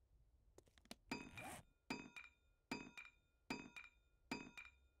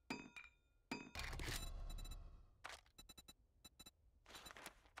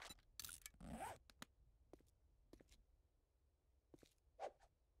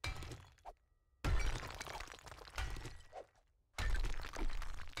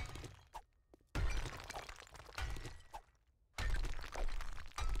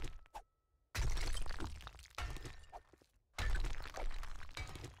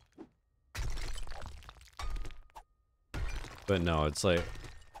 But no, it's like,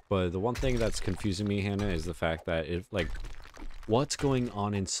 but the one thing that's confusing me, Hannah, is the fact that like, what's going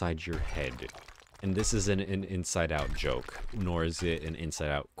on inside your head? And this isn't an inside-out joke, nor is it an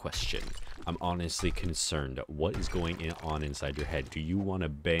inside-out question. I'm honestly concerned. What is going on inside your head? Do you want to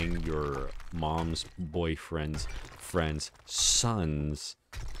bang your mom's boyfriend's friend's sons?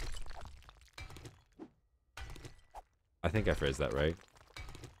 I think I phrased that right.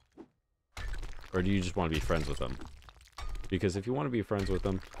 Or do you just want to be friends with them? Because if you want to be friends with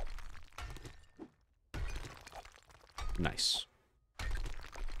them... Nice.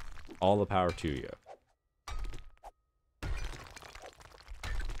 All the power to you.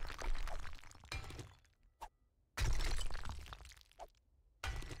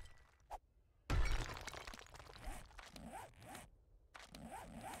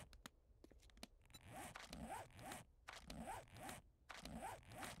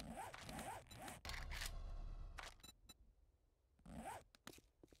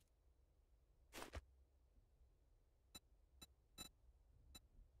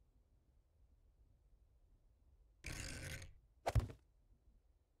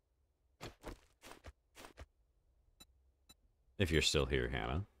 If you're still here,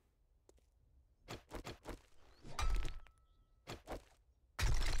 Hannah.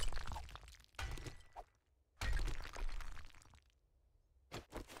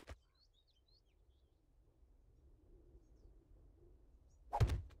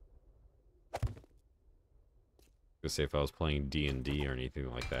 Say if I was playing D&D or anything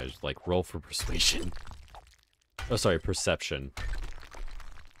like that, just like roll for persuasion. Oh, sorry, perception.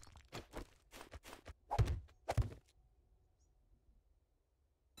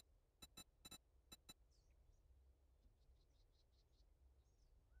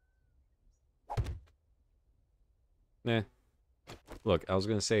 Nah. Look, I was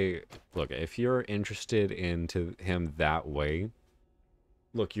gonna say, look, if you're interested into him that way,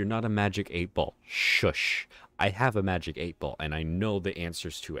 look, you're not a magic 8-ball. Shush. I have a magic 8-ball, and I know the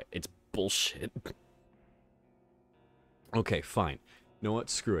answers to it. It's bullshit. Okay, fine. You know what?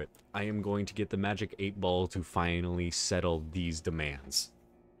 Screw it. I am going to get the magic 8-ball to finally settle these demands.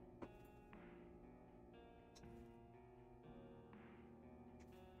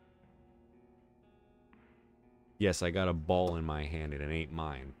 Yes, I got a ball in my hand and it ain't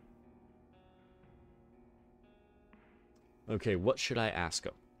mine. Okay, what should I ask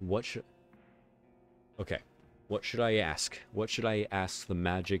him? Okay, what should I ask? What should I ask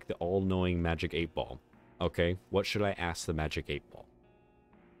the all-knowing magic 8-ball? Okay, what should I ask the magic 8-ball?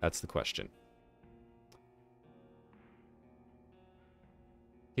 That's the question.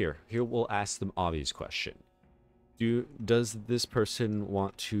 Here we'll ask them obvious question. Does this person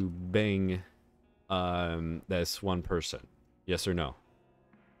want to bang this one person? Yes or no?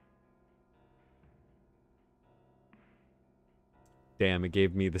 Damn, it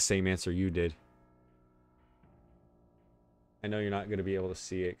gave me the same answer you did. I know you're not going to be able to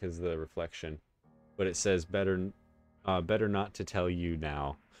see it because of the reflection, but it says better not to tell you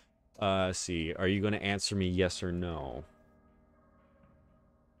now. See, are you going to answer me yes or no?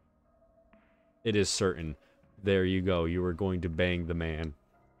 It is certain. There you go. You were going to bang the man.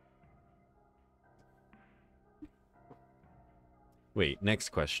 Wait, next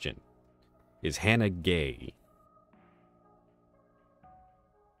question. Is Hannah gay?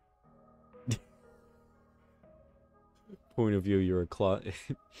 Point of view, you're a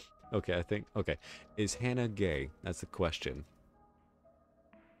Okay, I think... Okay. Is Hannah gay? That's the question.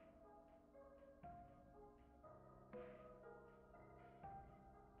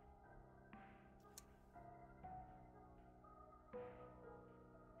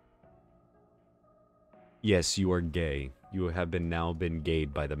 Yes, you are gay. You have now been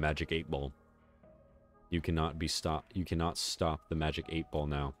gayed by the magic 8-ball. You cannot be stopped. You cannot stop the magic 8-ball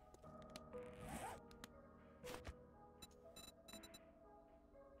now.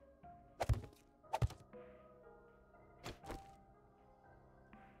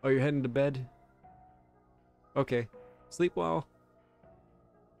 Oh, you're heading to bed? Okay. Sleep well.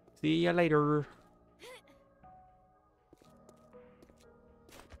 See ya later.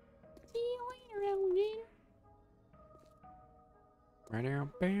 See you later, alligator. Right now,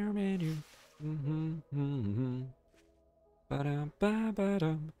 bear menu.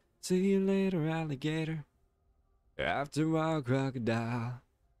 Ba-dum. See you later, alligator. After all, crocodile.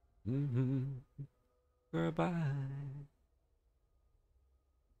 Goodbye.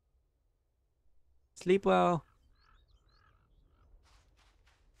 Sleep well.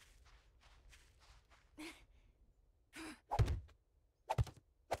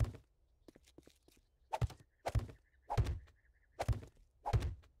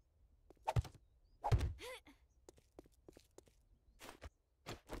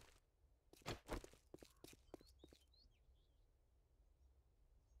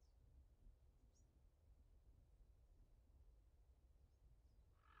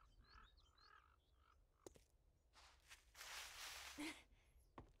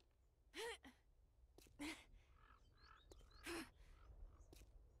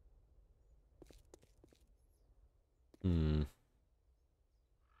 Hmm.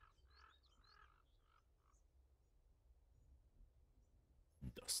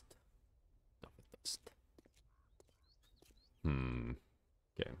 Dust. Dust. Hmm.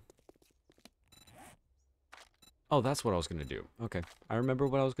 Okay. Oh, that's what I was gonna do. Okay. I remember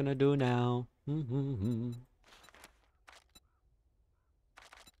what I was gonna do now. Here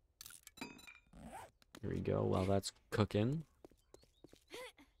we go. While that's cooking.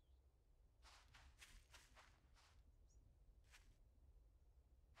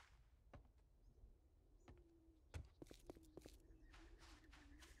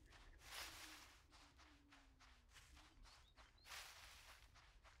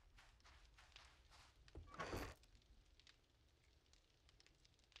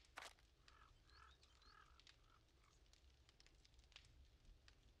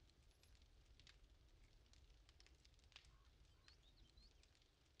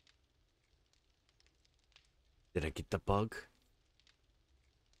 Did I get the bug?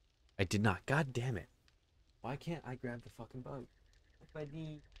 I did not. God damn it. Why can't I grab the fucking bug?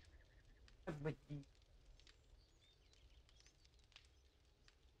 Buddy. Buddy.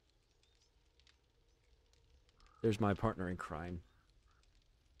 There's my partner in crime.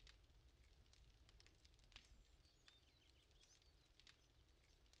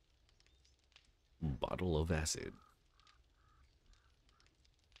 Bottle of acid.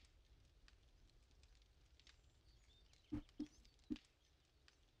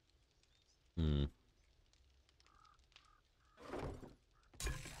 Hmm.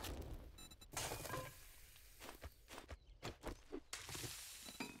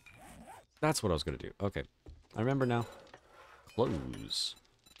 That's what I was gonna do. Okay. I remember now. Clothes.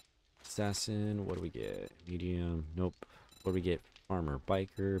 Assassin. What do we get? Medium. Nope. What do we get? Farmer.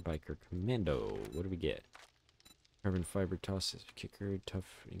 Biker. Biker commando. What do we get? Carbon fiber tosses. Kicker.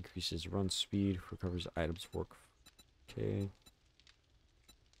 Tough. Increases run speed. Recovers items. Work. Okay.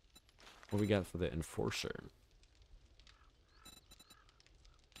 What do we got for the enforcer?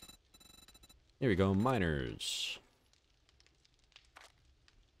 Here we go. Miners.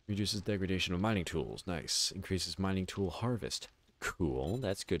 Reduces degradation of mining tools. Nice. Increases mining tool harvest. Cool.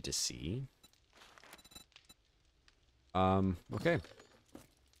 That's good to see. Okay.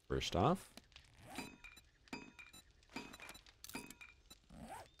 First off.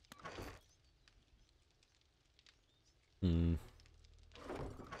 Hmm.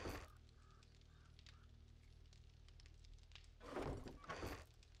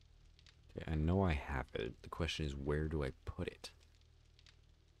 Okay, I know I have it. The question is, where do I put it?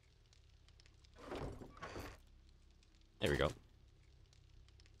 There we go.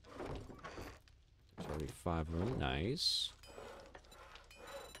 There's already 5 of them. Nice.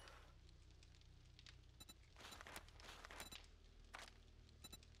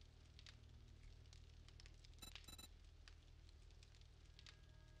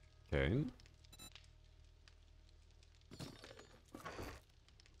 Okay.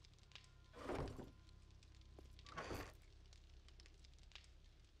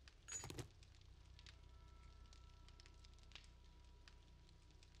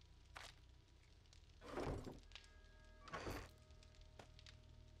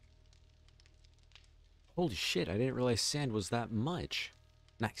 Holy shit, I didn't realize sand was that much.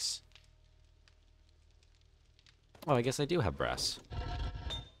 Nice. Oh, I guess I do have brass.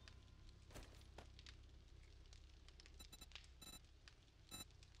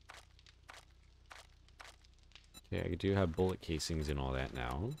 Okay, I do have bullet casings and all that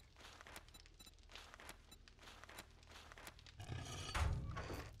now.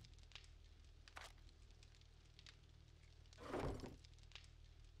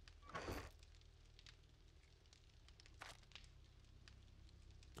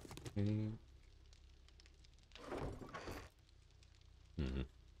 Okay. Hmm.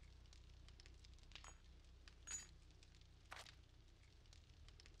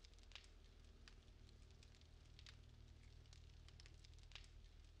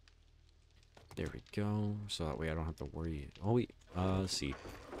 There we go. So that way I don't have to worry. Oh, wait. Let's see.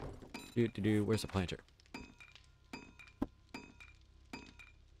 Where's the planter?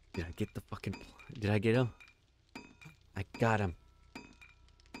 Did I get the fucking... Did I get him? I got him.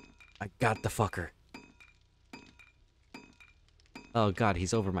 I got the fucker. Oh god,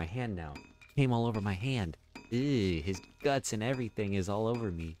 he's over my hand now. Came all over my hand. Ew, his guts and everything is all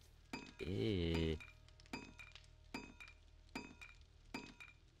over me. Ew.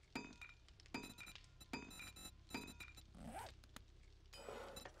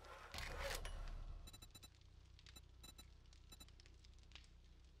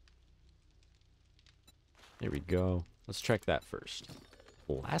 There we go. Let's check that first.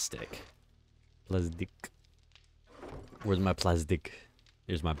 Plastic. Plastic. Where's my plastic?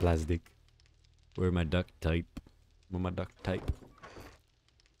 Here's my plastic. Where's my duct tape? Where's my duct tape?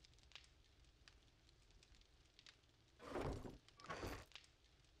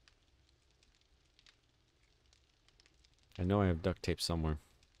 I know I have duct tape somewhere.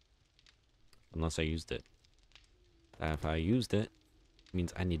 Unless I used it. If I used it, it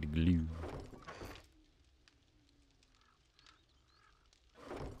means I need glue.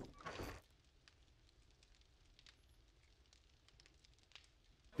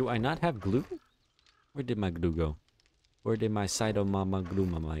 Do I not have glue? Where did my glue go? Where did my Cyto Mama glue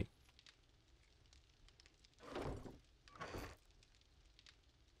my?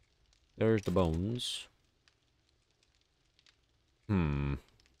 There's the bones. Hmm.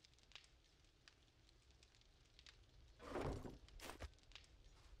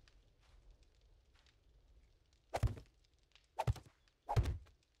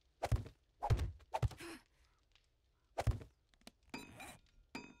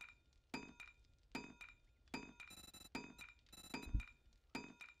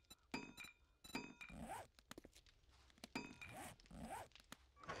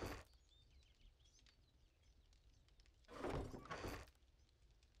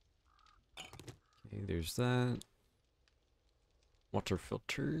 Okay, there's that. Water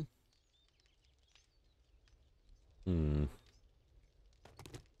filter. Hmm.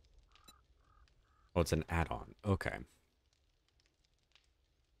 Oh, it's an add-on. Okay.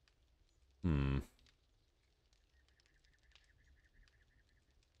 Hmm.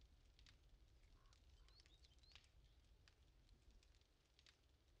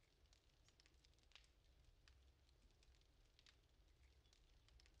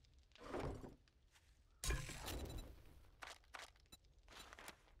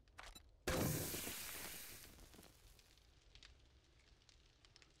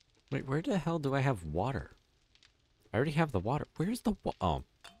 Wait, where the hell do I have water? I already have the water. Where's the oh.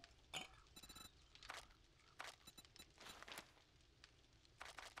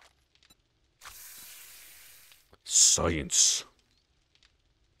 Science.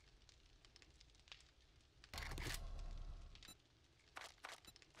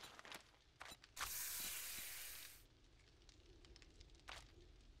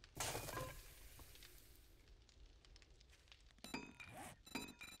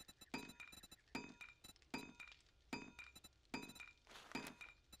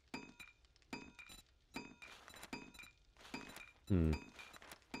 Hmm.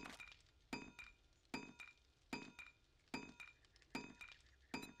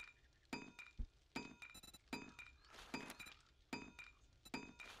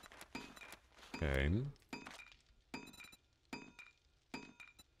 Okay.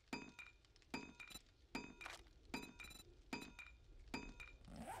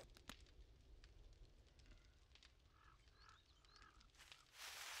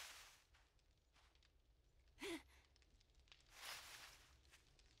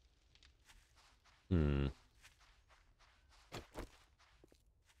 Hmm.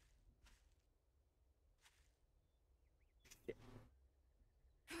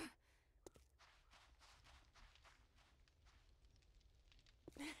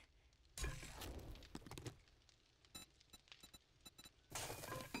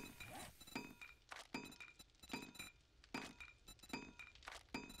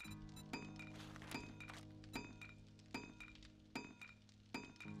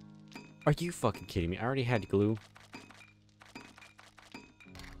 Are you fucking kidding me? I already had glue.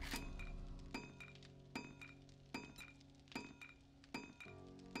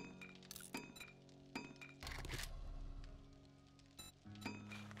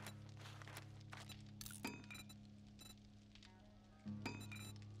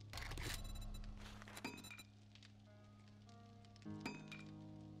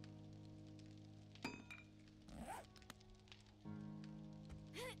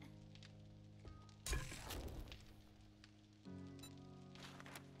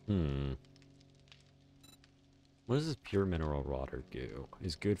 Hmm. What does this pure mineral water do?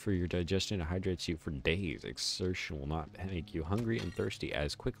 It's good for your digestion. It hydrates you for days. Exertion will not make you hungry and thirsty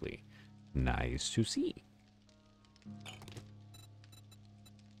as quickly. Nice to see.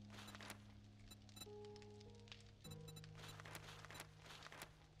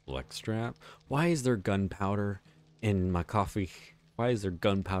 Blackstrap. Why is there gunpowder in my coffee? Why is there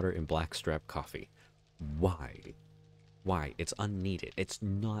gunpowder in Blackstrap coffee? Why? Why? It's unneeded. It's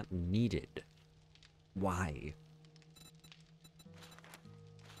not needed. Why?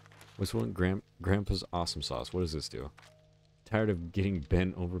 What's one Grandpa's awesome sauce? What does this do? Tired of getting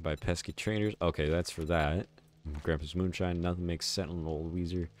bent over by pesky trainers? Okay, that's for that. Grandpa's moonshine. Nothing makes Sentinel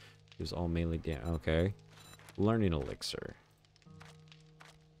Weezer. It was all mainly down. Okay. Learning elixir.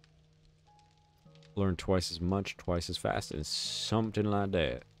 Learn twice as much, twice as fast, and something like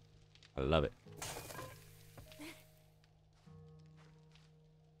that. I love it.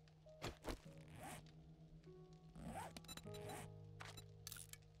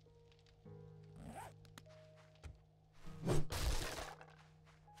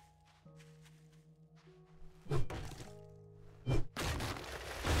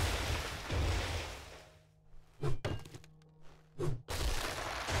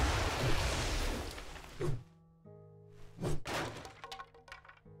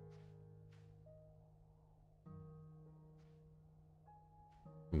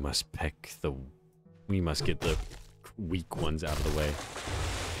 We must get the weak ones out of the way.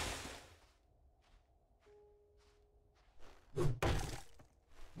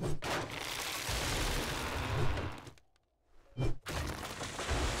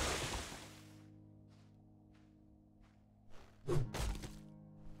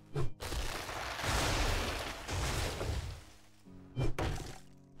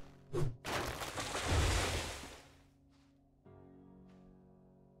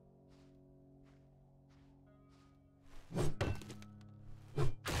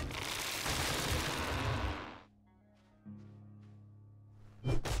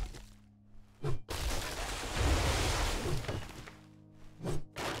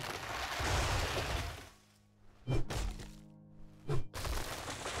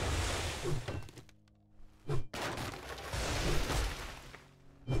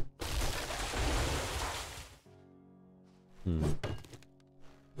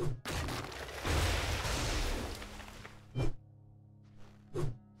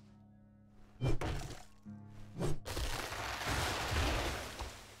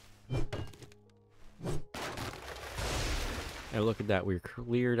 And look at that, we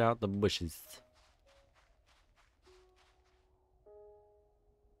cleared out the bushes.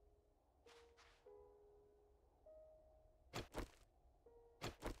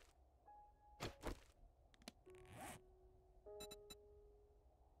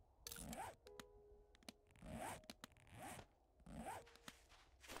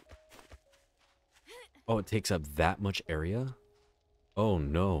 Oh, it takes up that much area? Oh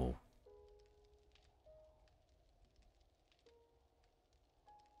no.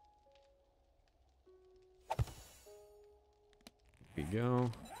 Here we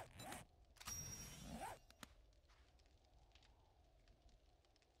go.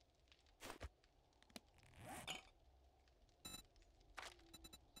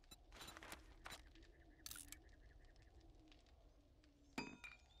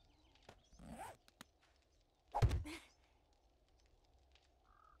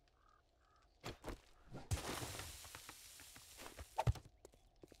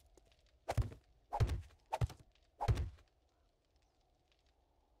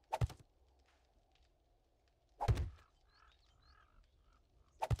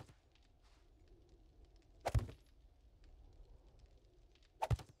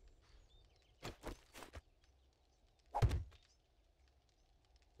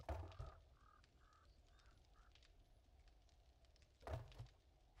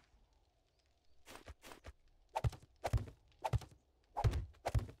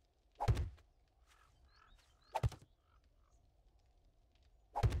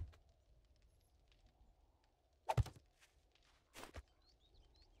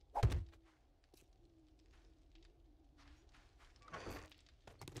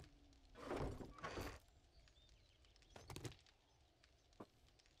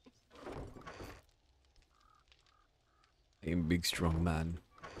 I'm big strong man.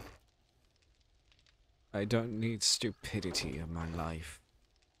 I don't need stupidity in my life.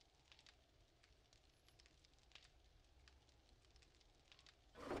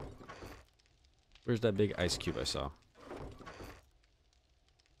 Where's that big ice cube I saw?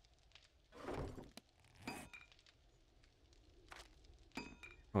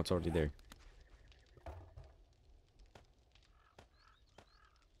 Oh, it's already there.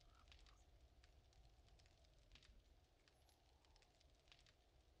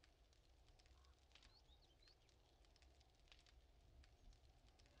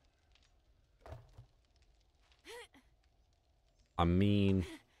 I mean,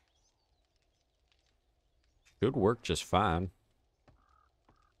 should work just fine.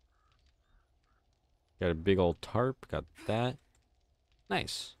 Got a big old tarp, got that.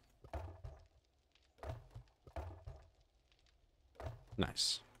 Nice.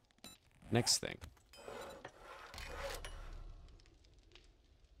 Nice. Next thing.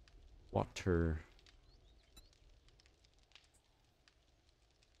 Water.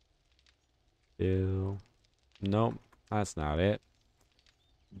 Fill. Nope, that's not it.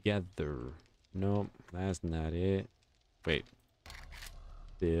 Together. Nope, that's not it. Wait.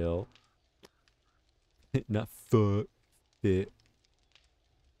 Bill. Not foot. Fit.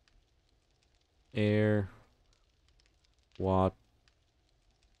 Air. Water.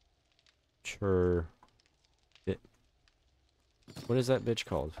 It. What is that bitch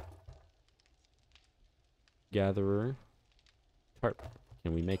called? Gatherer. Tarp.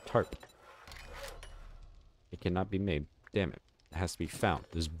 Can we make tarp? It cannot be made. Damn it. It has to be found.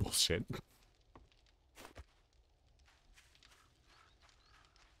 This is bullshit.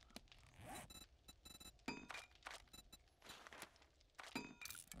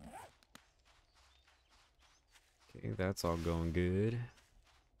 Okay, that's all going good.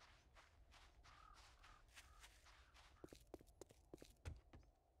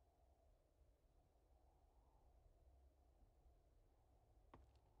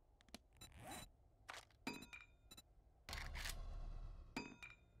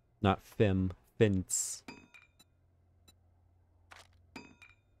 Not fence.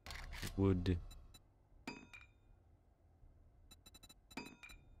 Wood.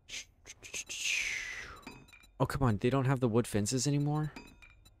 Oh, come on. They don't have the wood fences anymore?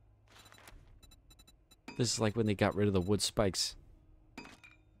 This is like when they got rid of the wood spikes.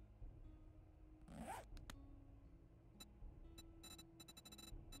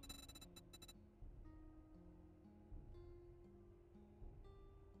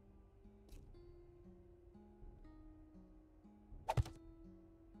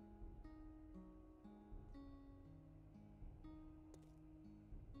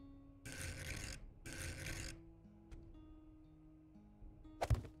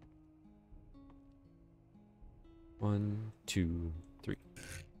 One, two, three.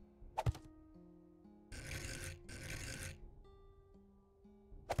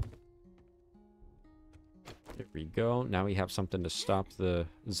 There we go. Now we have something to stop the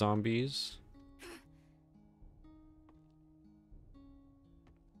zombies.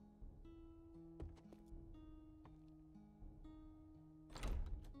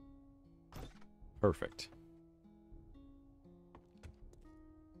 Perfect.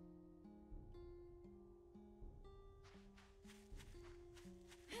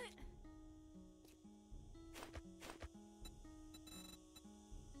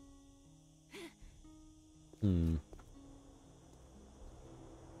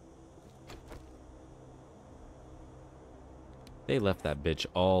 They left that bitch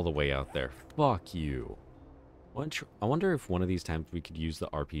all the way out there. Fuck you. I wonder if one of these times we could use the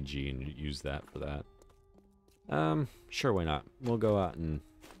RPG and use that for that. Sure, why not? We'll go out and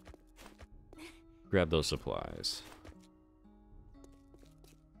grab those supplies.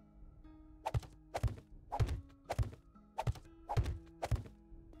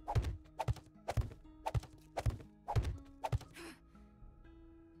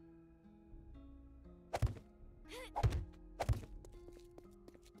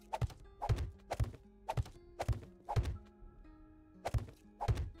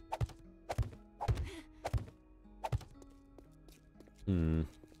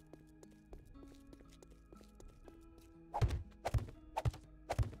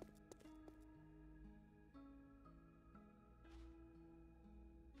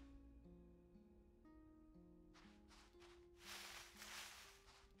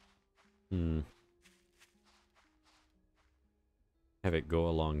 Have it go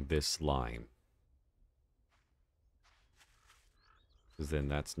along this line. Because then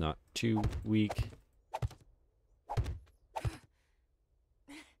that's not too weak.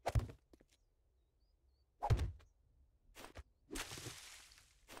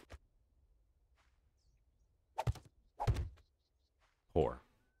 Poor.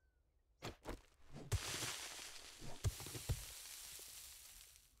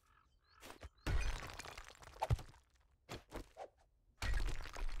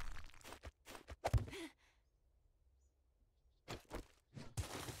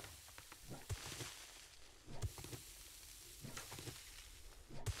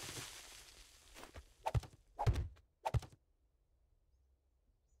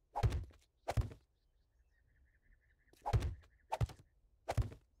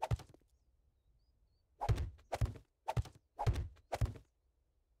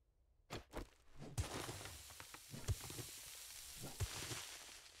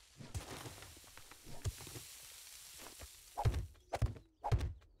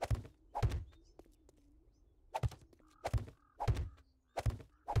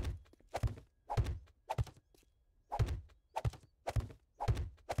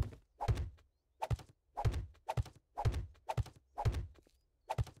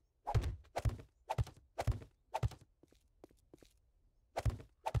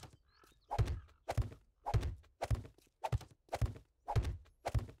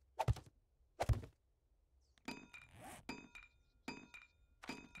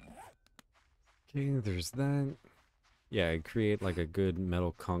 Okay, there's that. Yeah, create like a good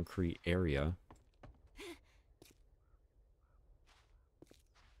metal concrete area.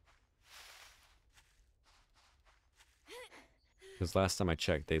 Because last time I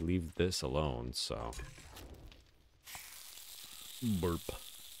checked, they leave this alone, so. Burp.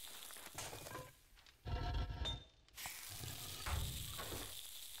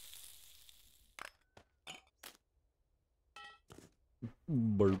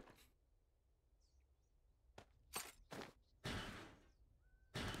 Burp.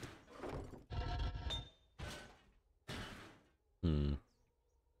 Hmm.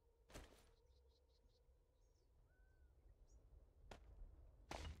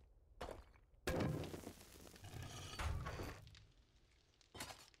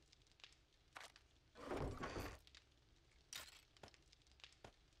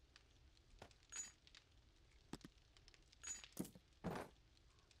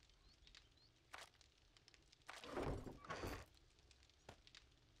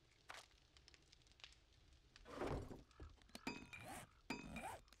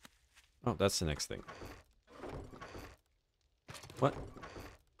 Oh, that's the next thing. What?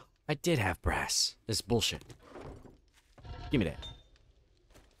 I did have brass. This is bullshit. Give me that.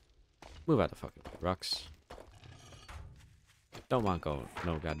 Move out the fucking way, rocks. Don't want go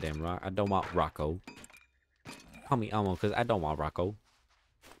no goddamn rock. I don't want Rocco. Call me Elmo because I don't want Rocco.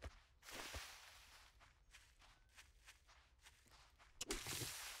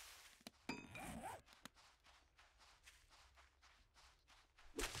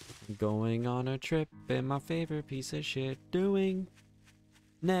 Going on a trip in my favorite piece of shit. Doing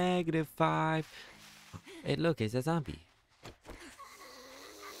 -5. Hey, look, it's a zombie.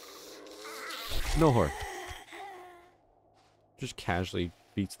 No horror. Just casually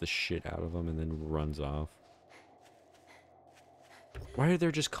beats the shit out of him and then runs off. Why are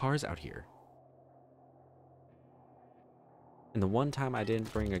there just cars out here? And the one time I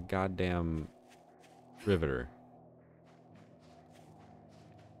didn't bring a goddamn riveter.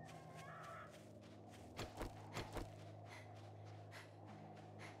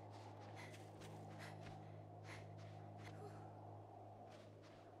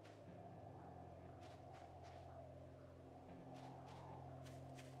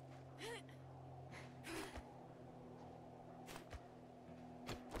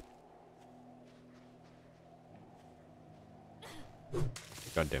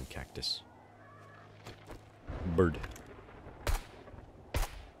 Goddamn cactus. Bird.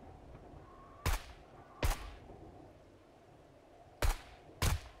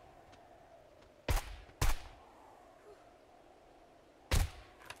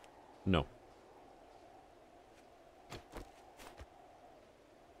 No.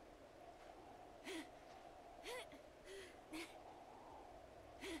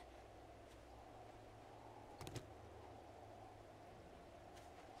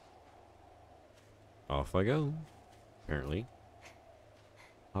 Off I go. Apparently.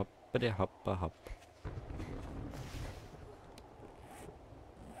 Hoppity hoppa hop.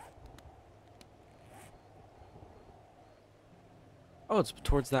 Oh, it's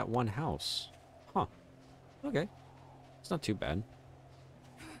towards that one house. Huh. Okay. It's not too bad.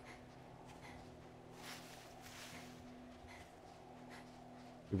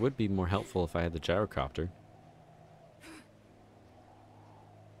 It would be more helpful if I had the gyrocopter.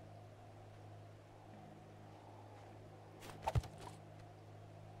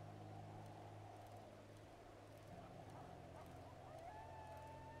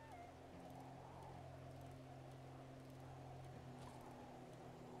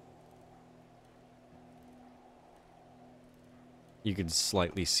 You could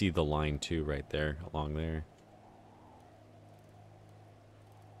slightly see the line too right there, along there.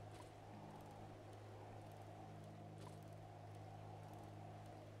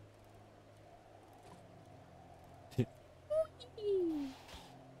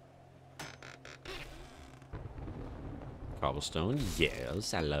 Cobblestone,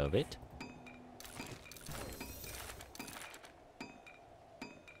 yes, I love it.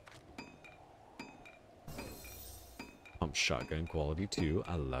 Pump shotgun quality too,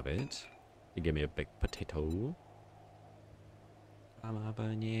 I love it. You give me a big potato. I'm a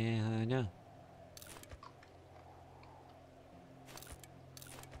banana.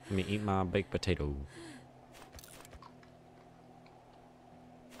 Let me eat my baked potato.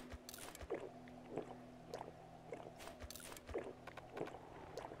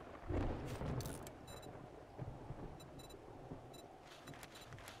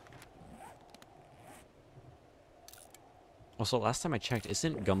 Also, last time I checked,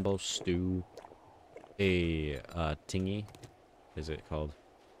 isn't gumbo stew a tingy? Is it called?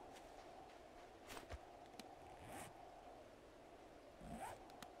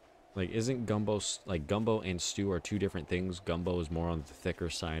 Like, isn't gumbo like gumbo and stew are two different things? Gumbo is more on the thicker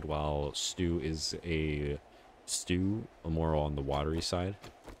side, while stew is a stew, more on the watery side.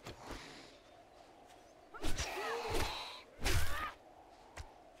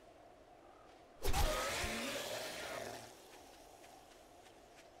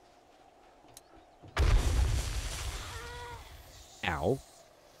 Ow.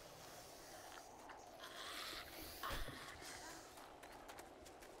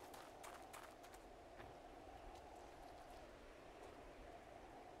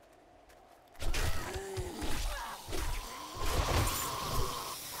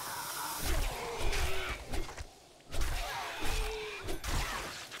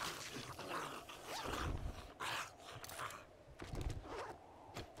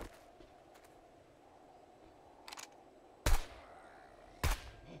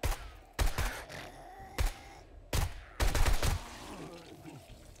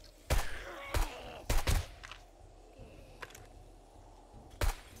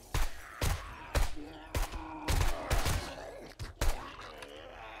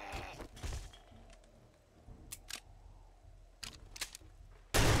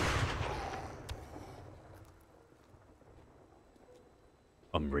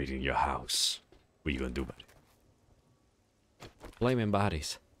 I'm raiding your house. What are you gonna do about it? Flaming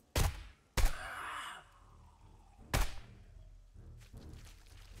bodies.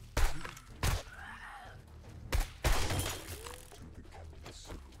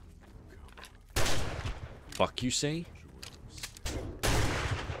 Fuck you say?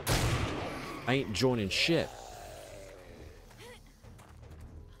 I ain't joining shit.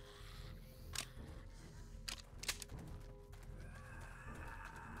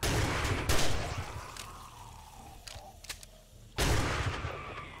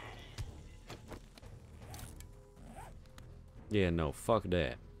 Yeah, no, fuck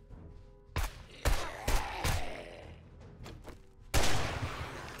that.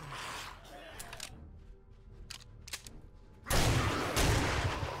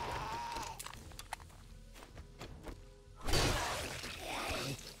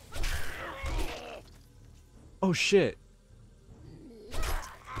 Oh shit.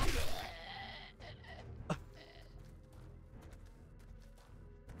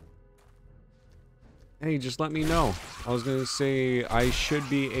 Hey, just let me know. I was gonna say I should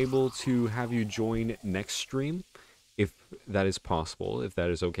be able to have you join next stream, if that is possible, if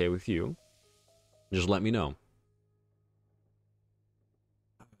that is okay with you. Just let me know.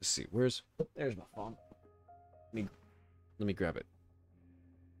 Let's see, there's my phone. Let me grab it.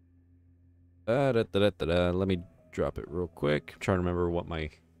 Let me drop it real quick. I'm trying to remember what my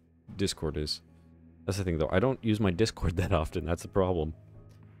Discord is. That's the thing though, I don't use my Discord that often, that's the problem.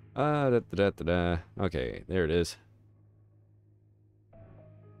 Okay, there it is.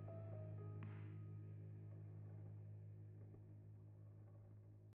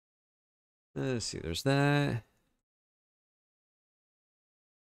 Let's see, there's that.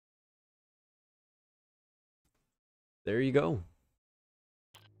 There you go.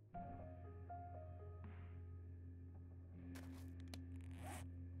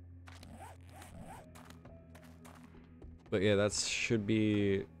 But yeah, that should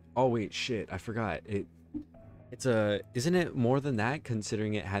be... Oh wait, shit, I forgot. It's a... Isn't it more than that,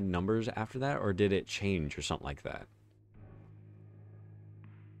 considering it had numbers after that, or did it change or something like that?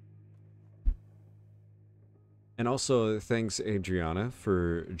 And also, thanks Adriana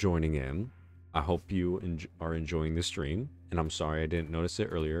for joining in. I hope you are enjoying the stream, and I'm sorry I didn't notice it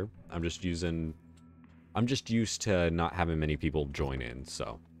earlier. I'm just used to not having many people join in,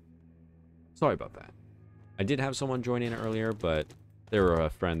 so sorry about that. I did have someone join in earlier, but they were a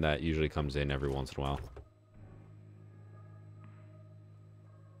friend that usually comes in every once in a while.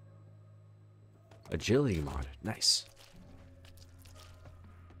 Agility mod, nice.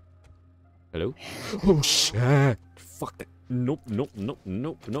 Hello? Oh shit! Fuck that. Nope, nope, nope,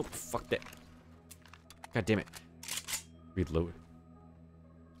 nope, nope. Fuck that. God damn it. Reload.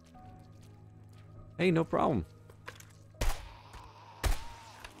 Hey, no problem.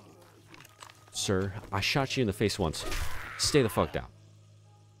 Sir, I shot you in the face once. Stay the fuck down.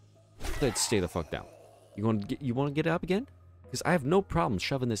 Let's stay the fuck down. You want to get up again? Because I have no problem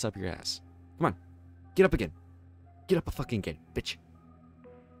shoving this up your ass. Come on. Get up again. Get up a fucking again, bitch.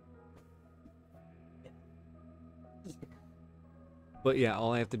 But yeah,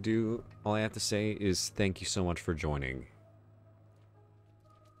 all I have to say is thank you so much for joining.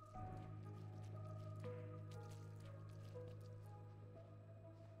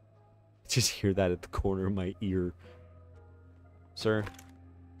 Just hear that at the corner of my ear. Sir?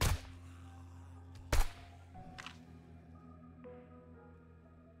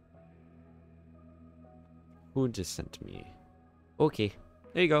 Who just sent me? Okay,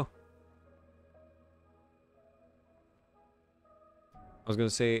 there you go. I was gonna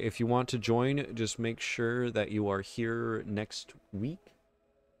say, if you want to join, just make sure that you are here next week.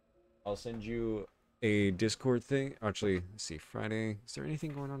 I'll send you a Discord thing. Actually, let's see, Friday. Is there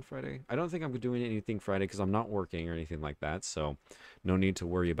anything going on Friday? I don't think I'm doing anything Friday because I'm not working or anything like that, so no need to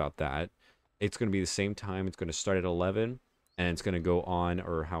worry about that. It's going to be the same time. It's going to start at 11, and it's going to go on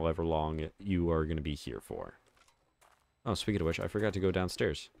or however long you are going to be here for. Oh, speaking of which, I forgot to go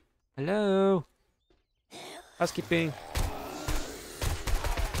downstairs. Hello? Housekeeping.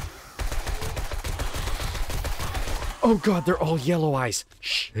 Oh god, they're all yellow eyes.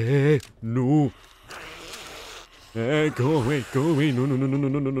 Shh. No. Go away, go away. No, no, no, no, no,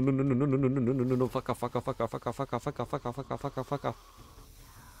 no, no, no, no, no, no, no, no, no, no, no, no, fuck off, fuck off, fuck off, fuck off, fuck off, fuck off, fuck off, fuck off, fuck off, fuck off.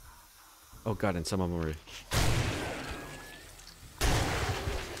 Oh god, and some of them were...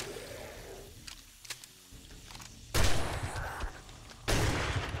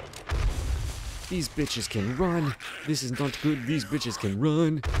 These bitches can run. This is not good. These bitches can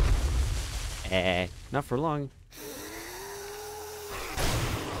run. Not for long.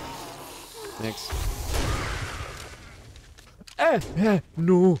 Next.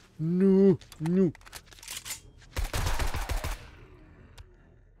 No, no, no.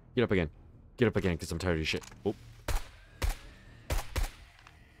 Get up again. Get up again, because I'm tired of your shit. Oh.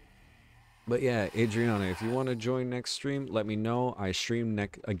 But yeah, Adriana, if you want to join next stream, let me know. I stream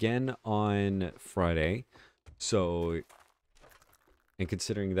again on Friday. So, and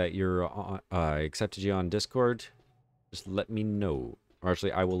considering that you're accepted you on Discord, just let me know. Or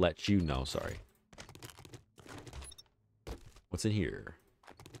actually, I will let you know, sorry. What's in here?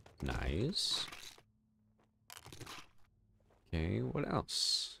 Nice. Okay, what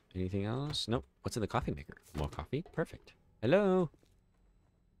else? Anything else? Nope. What's in the coffee maker? More coffee? Perfect. Hello?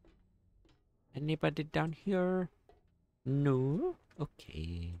 Anybody down here? No?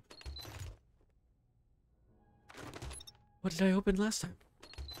 Okay. What did I open last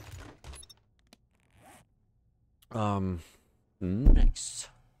time? Nice.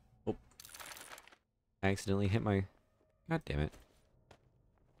 Oh. I accidentally hit my... God damn it.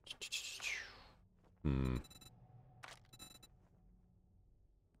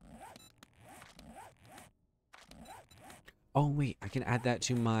 Oh, wait. I can add that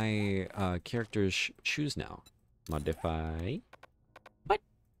to my character's shoes now. Modify. What?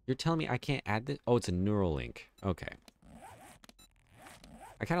 You're telling me I can't add this? Oh, it's a neural link. Okay.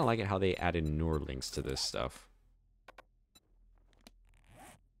 I kind of like it how they added neural links to this stuff.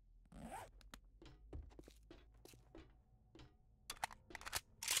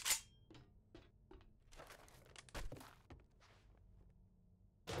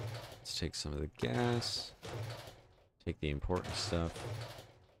 Let's take some of the gas. Take the important stuff.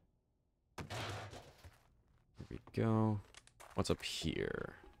 There we go. What's up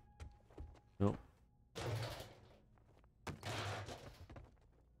here? Nope.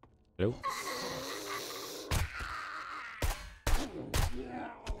 Hello?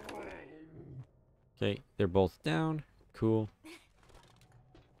 Okay, they're both down. Cool.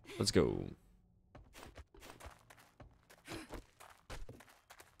 Let's go.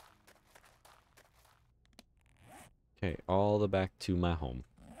 Okay, all the back to my home.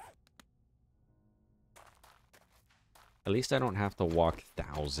 At least I don't have to walk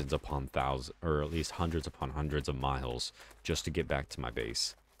thousands upon thousands, or at least hundreds upon hundreds of miles just to get back to my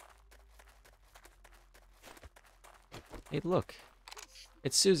base. Hey, look.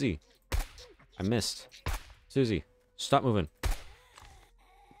 It's Susie. I missed. Susie, stop moving.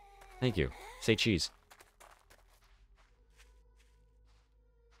 Thank you. Say cheese.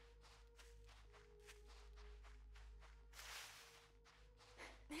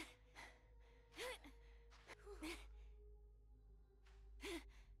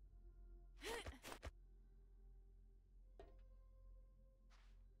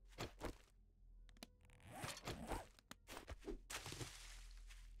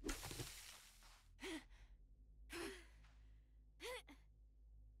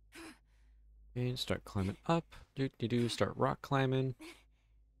 And start climbing up. Start rock climbing.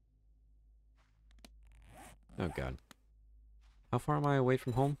 Oh god. How far am I away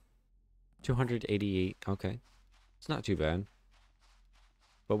from home? 288. Okay. It's not too bad.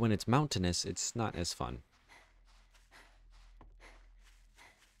 But when it's mountainous, it's not as fun.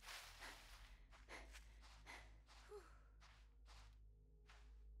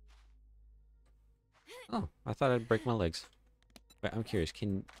 Oh, I thought I'd break my legs. But I'm curious,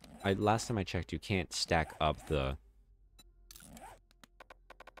 last time I checked, you can't stack up the...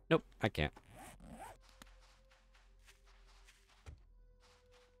 Nope, I can't.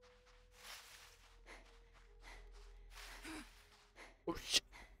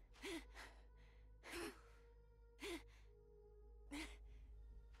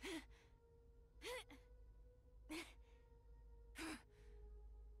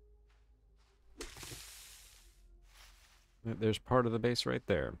 There's part of the base right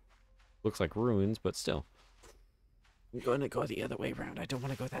there. Looks like ruins, but still. I'm going to go the other way around. I don't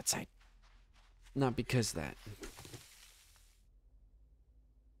want to go that side. Not because that.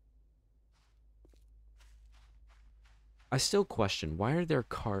 I still question, why are there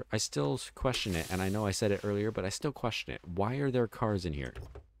cars? I still question it, and I know I said it earlier, but I still question it. Why are there cars in here?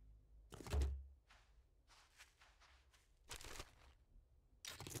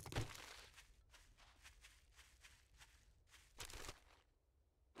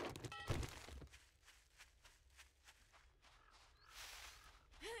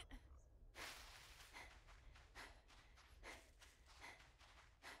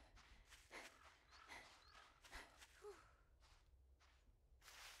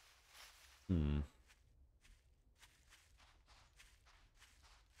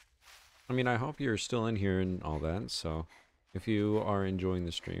 I mean, I hope you're still in here and all that, so if you are enjoying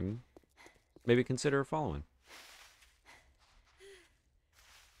the stream, maybe consider following.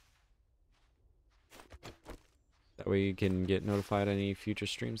 That way you can get notified any future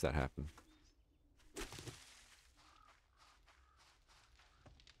streams that happen.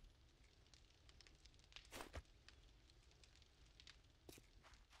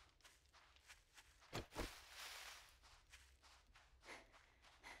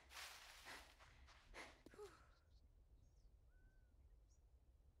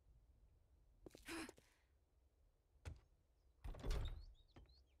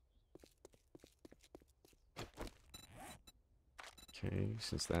 Okay,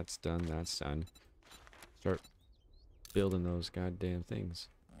 since that's done, that's done. Start building those goddamn things.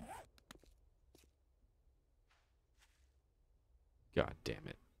 God damn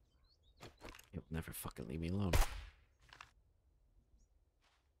it. You'll never fucking leave me alone.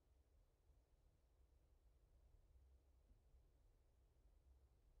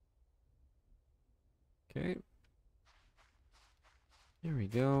 Okay. There we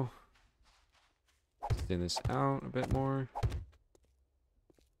go. Thin this out a bit more.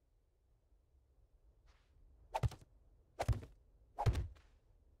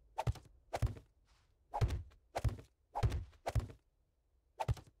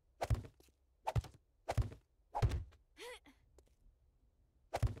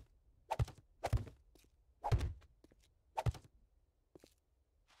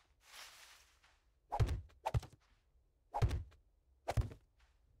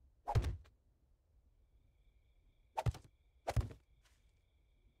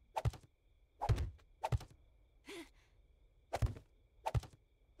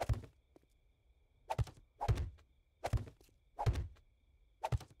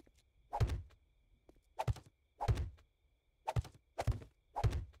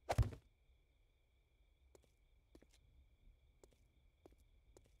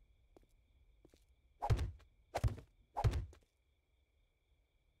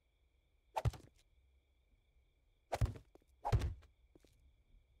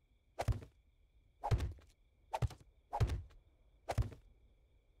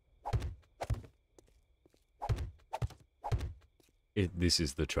 This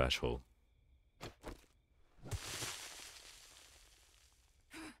is the trash hole.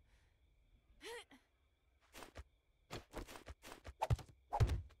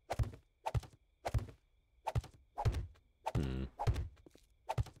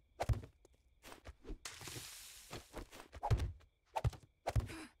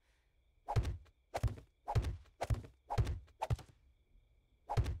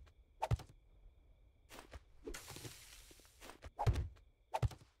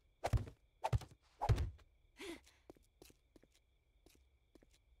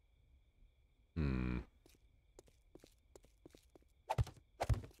 Hmm.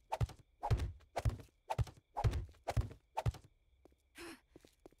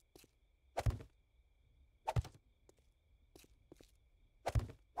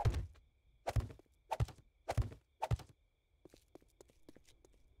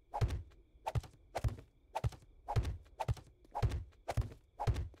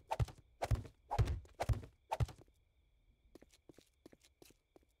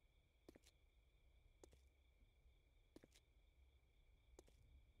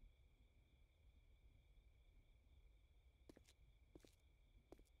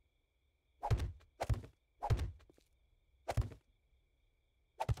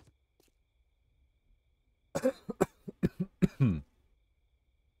 Hmm.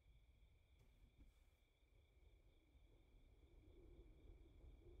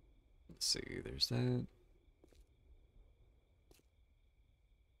 Let's see, there's that.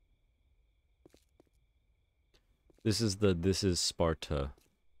 This is Sparta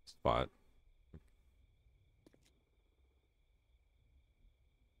spot.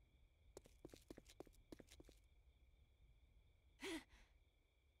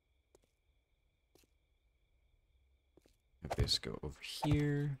 this go over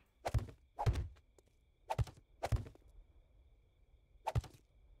here.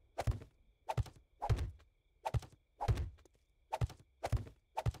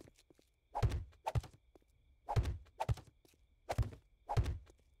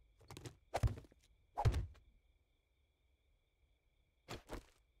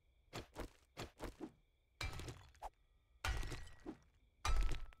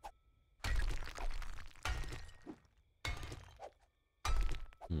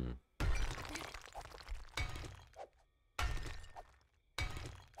 Hmm.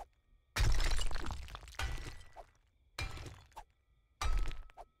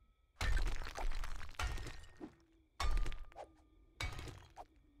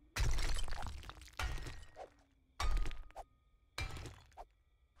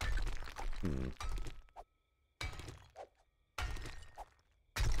 Hmm.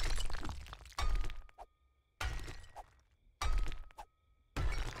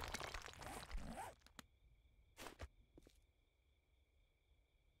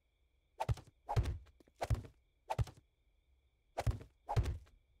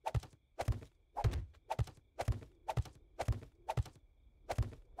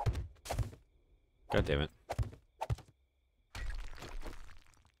 God damn it.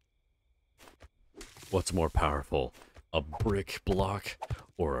 What's more powerful, a brick block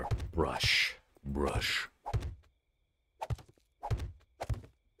or a brush? Brush.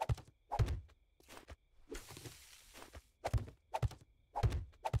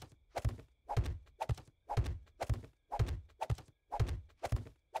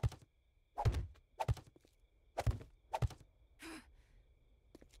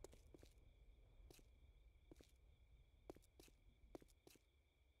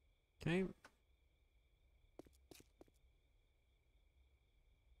 Okay.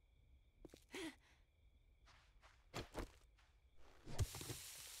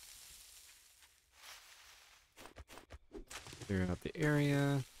 Clear out the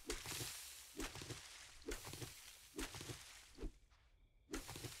area.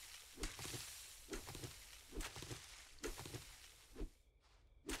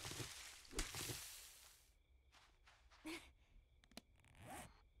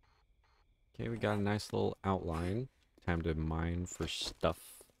 Okay, we got a nice little outline. Time to mine for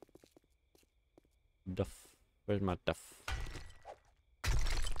stuff. Duff. Where's my duff?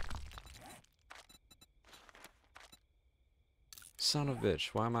 Son of a bitch,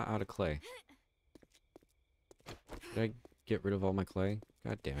 why am I out of clay? Did I get rid of all my clay?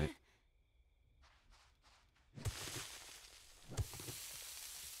 God damn it.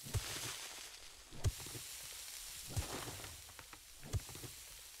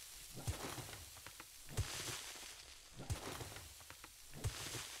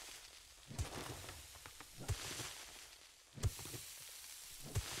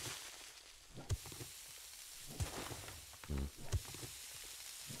 Hmm.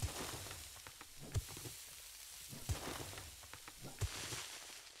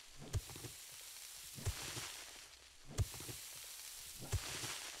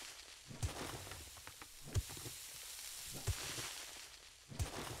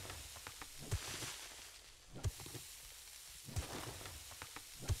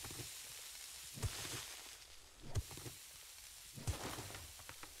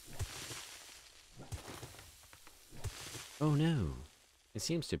 Oh no. It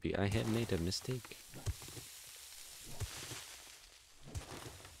seems to be I had made a mistake.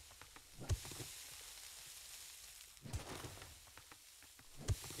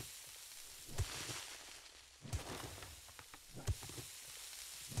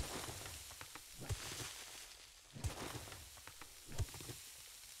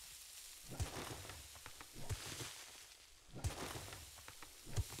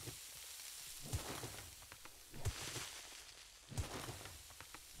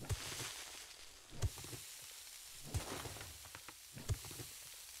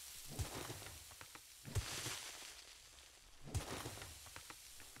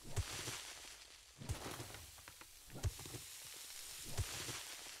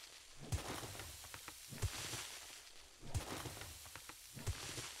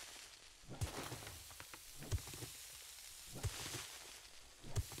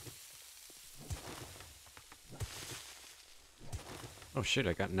 Oh shit,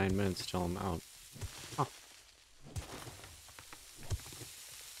 I got 9 minutes till I'm out. Huh.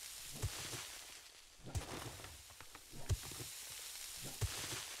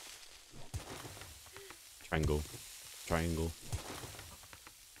 Triangle. Triangle.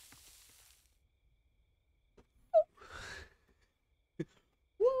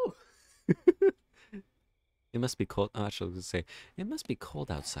 Woo! It must be cold. Oh, actually, I was gonna say it must be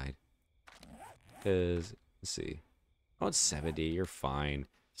cold outside. Cause let's see. Oh, it's 70. You're fine.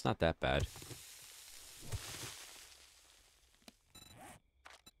 It's not that bad.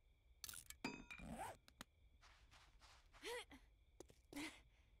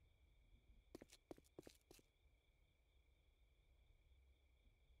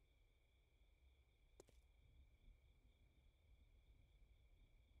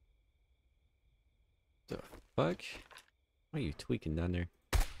 The fuck? Why are you tweaking down there?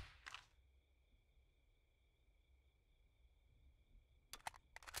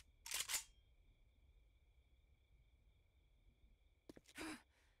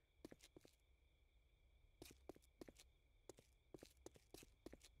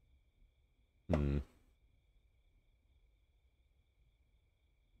 Hmm.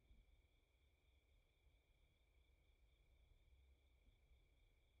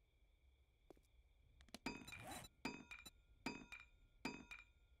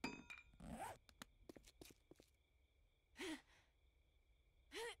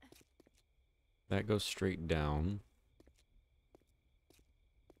 That goes straight down.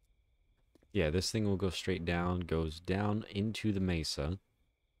 Yeah, this thing will go straight down, goes down into the mesa.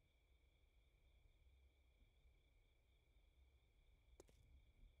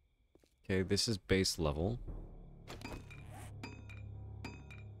 Okay, this is base level.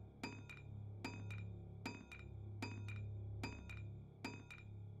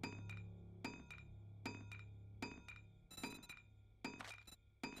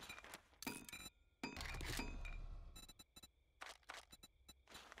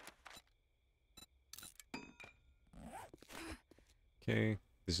 Okay,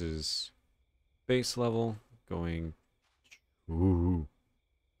 this is base level going. Ooh.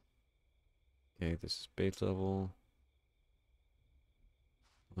 Okay, this is base level.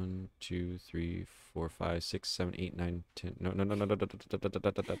 1, 2, 3, 4, 5, 6, 7, 8, 9, 10. No, no, no, no, no, no,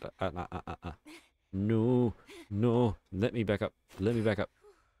 no, no, no. Let me back up. Let me back up.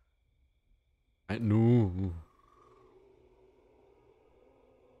 No.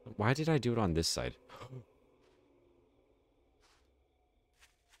 Why did I do it on this side?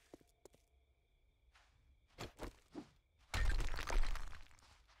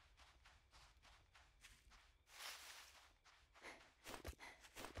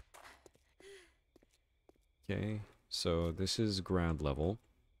 Okay, so this is ground level.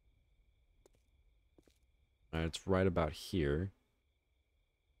 It's right about here.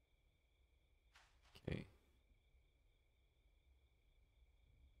 Okay.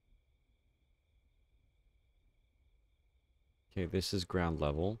 Okay, this is ground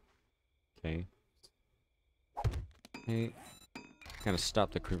level. Okay. Okay. Kind of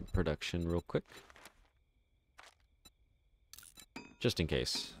stop the production real quick. Just in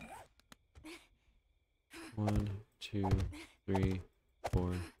case. 1, 2, 3,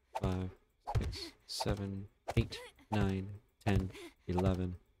 4, 5, 6, 7, 8, 9, 10,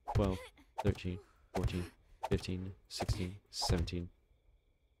 11, 12, 13, 14, 15, 16, 17,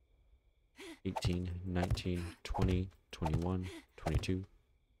 18, 19, 20, 21, 22,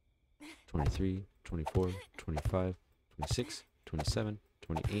 23, 24, 25, 26, 27,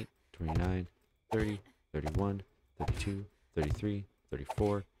 28, 29, 30, 31, 32, 33,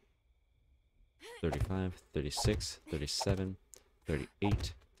 34, 35, 36, 37,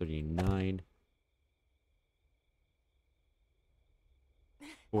 38, 39,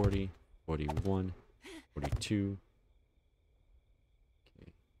 40, 41, 42,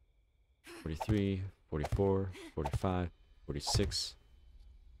 okay, 43, 44, 45, 46.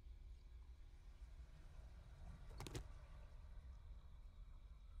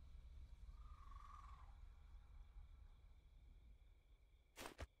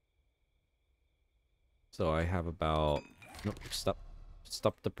 So I have about, nope,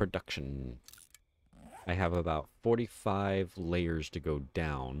 stop the production. I have about 45 layers to go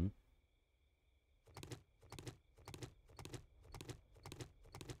down.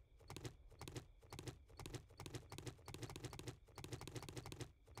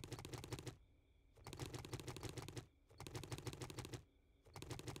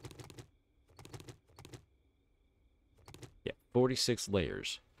 Yeah, 46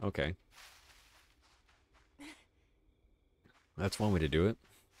 layers. Okay. That's one way to do it.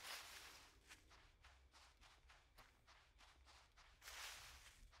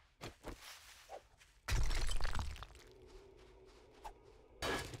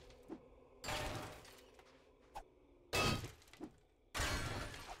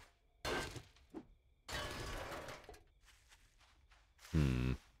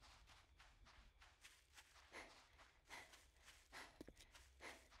 Hmm.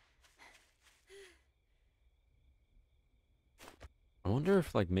 wonder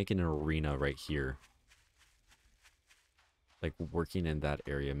if like making an arena right here, like working in that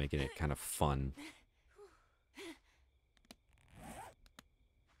area, making it kind of fun.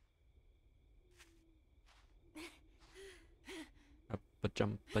 Up a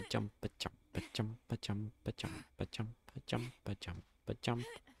jump, a jump, a jump, a jump, a jump, a jump, a jump, a jump, a jump, a jump,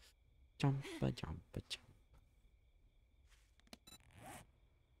 jump, a jump, a jump.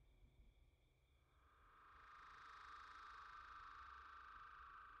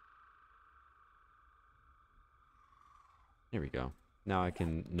 There we go. Now I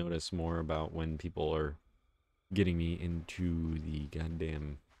can notice more about when people are getting me into the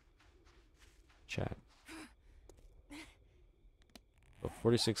goddamn chat. So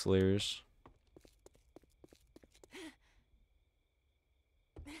 46 layers.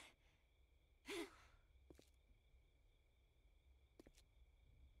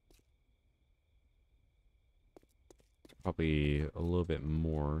 Probably a little bit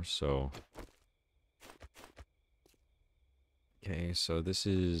more, so. Okay, so this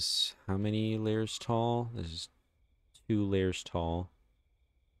is how many layers tall? This is 2 layers tall.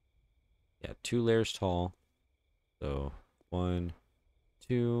 Yeah, 2 layers tall. So 1,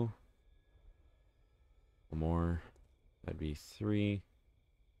 2. One more. That'd be 3.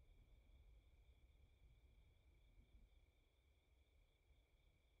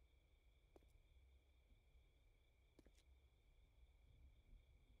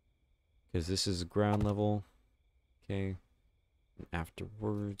 Because this is ground level. Okay. And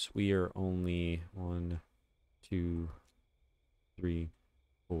afterwards, we are only 1, 2, 3,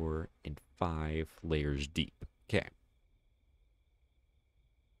 4, and 5 layers deep. Okay.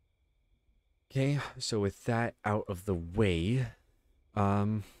 Okay, so with that out of the way,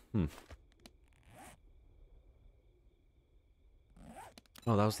 oh,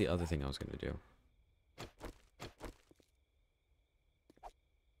 that was the other thing I was gonna do.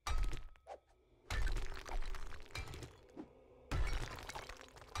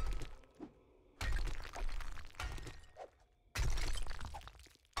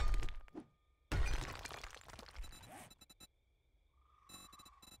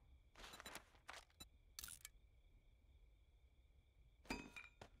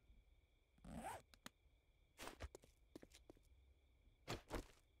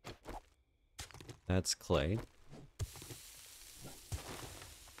 That's clay.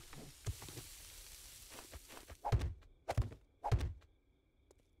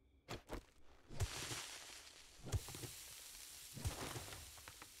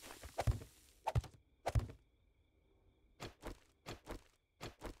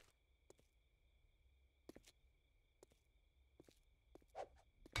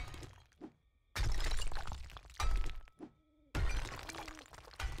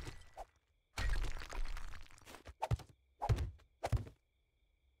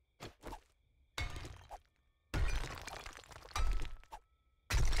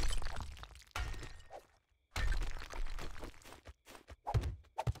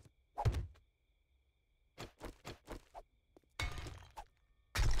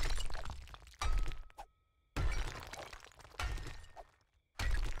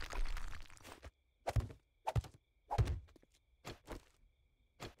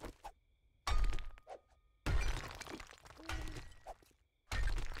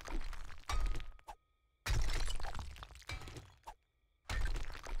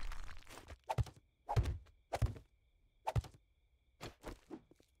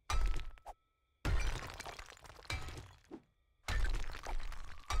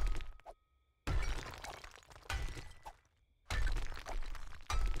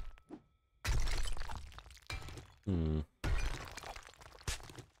 Hmm.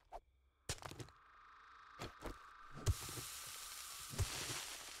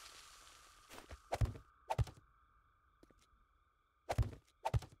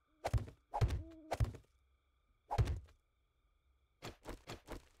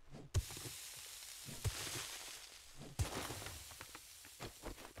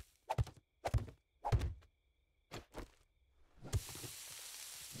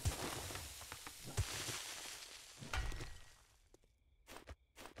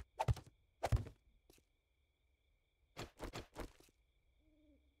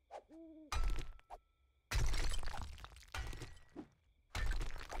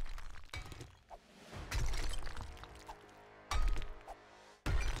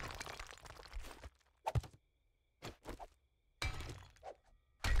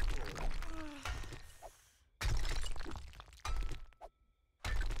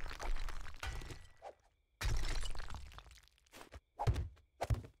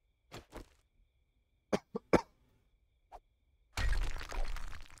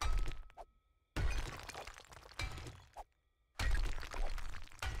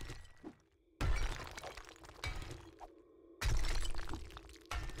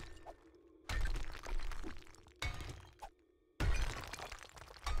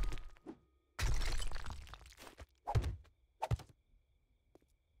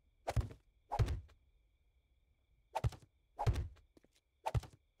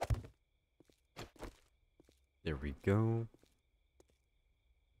 There we go.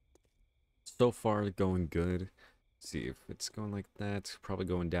 So far, going good. See if it's going like that. Probably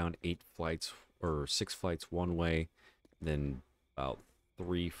going down 8 flights or 6 flights one way, then about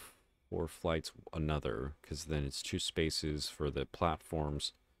 3, 4 flights another, because then it's 2 spaces for the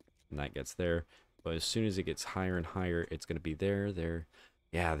platforms, and that gets there. But as soon as it gets higher and higher, it's gonna be there, there.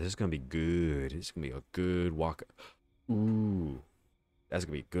 Yeah, this is gonna be good. It's gonna be a good walk. Ooh, that's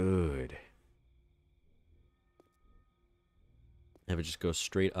gonna be good. Have it just go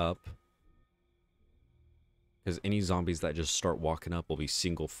straight up. Because any zombies that just start walking up will be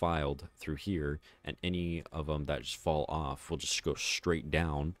single filed through here, and any of them that just fall off will just go straight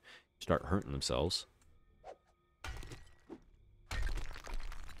down, start hurting themselves.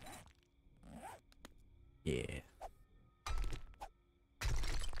 Yeah.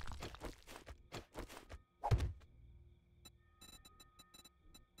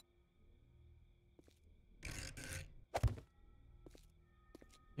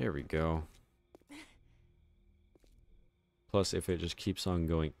 There we go. Plus, if it just keeps on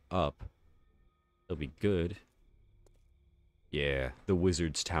going up, it'll be good. Yeah, the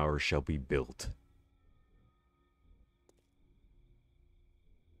wizard's tower shall be built.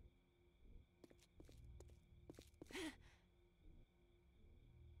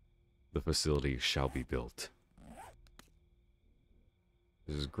 The facility shall be built.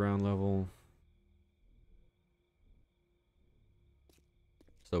 This is ground level.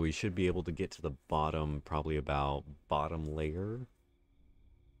 So we should be able to get to the bottom, probably about bottom layer.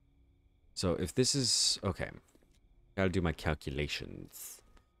 So if this is, okay, gotta do my calculations.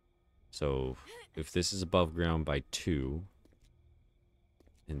 So if this is above ground by 2,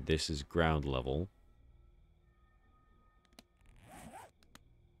 and this is ground level.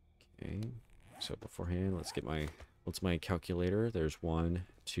 Okay, so beforehand, let's get my, what's my calculator? There's 1,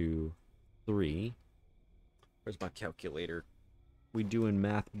 2, 3. Where's my calculator? We doing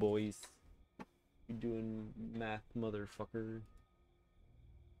math, boys. We doing math, motherfucker.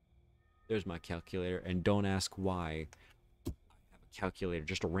 There's my calculator, and don't ask why I have a calculator,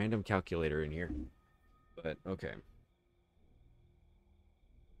 just a random calculator in here. But, okay.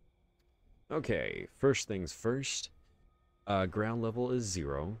 Okay, first things first. Ground level is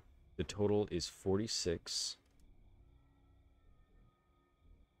 0. The total is 46.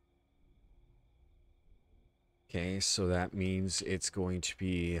 Okay, so that means it's going to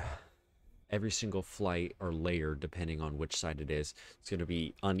be every single flight or layer, depending on which side it is, it's going to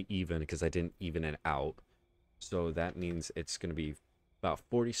be uneven because I didn't even it out. So that means it's going to be about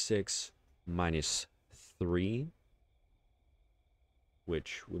 46 minus 3,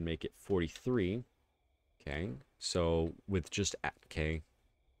 which would make it 43. Okay, so with just, okay,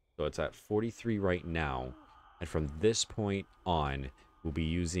 so it's at 43 right now. And from this point on, we'll be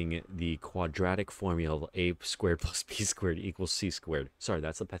using the quadratic formula a squared plus b squared equals c squared. Sorry,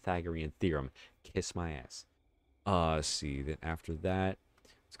 that's the Pythagorean theorem. Kiss my ass. Let's see, then after that,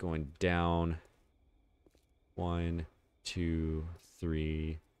 it's going down 1, 2,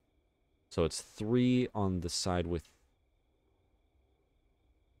 3. So it's 3 on the side with,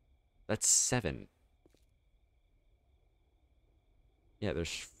 that's 7. Yeah, there's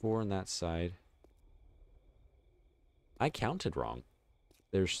 4 on that side. I counted wrong.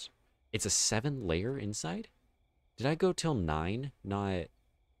 There's, it's a 7 layer inside? Did I go till 9? Not,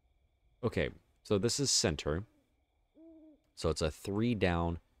 okay, so this is center. So it's a 3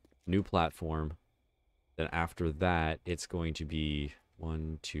 down, new platform. Then after that, it's going to be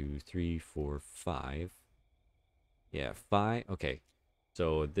 1, 2, 3, 4, 5. Yeah, 5. Okay,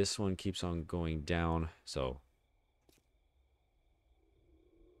 so this one keeps on going down. So,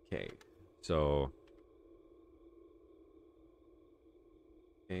 okay, so,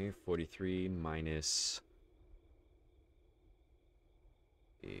 okay, 43 minus,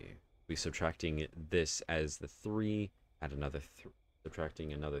 we subtracting this as the 3, add another,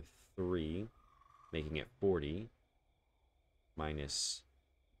 subtracting another 3, making it 40, minus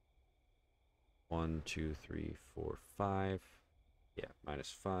 1, 2, 3, 4, 5. Yeah,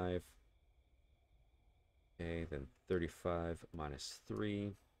 minus 5. Okay, then 35 minus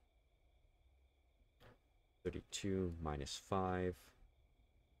 3. 32 minus 5.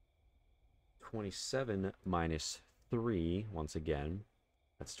 27 minus 3, once again.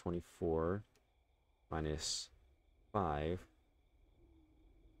 That's 24 minus 5.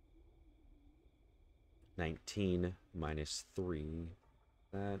 19 minus 3.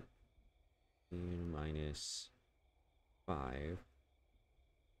 That minus 5.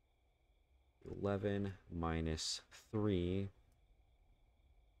 11 minus 3.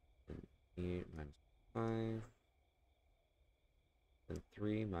 And 8 minus 5. And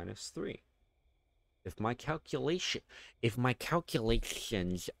 3 minus 3. if my calculations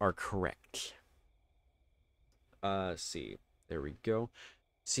are correct. See. There we go.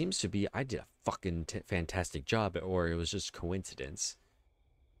 Seems to be I did a fucking fantastic job, or it was just coincidence.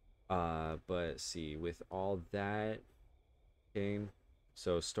 But see, with all that, okay,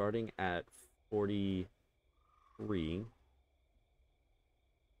 so starting at 43,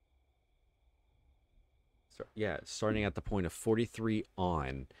 so yeah, starting at the point of 43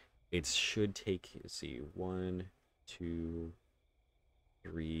 on, it should take, let's see, 1, 2,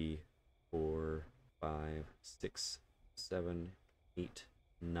 3, 4, 5, 6, 7, 8,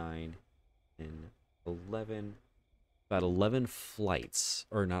 9, and 11. About 11 flights,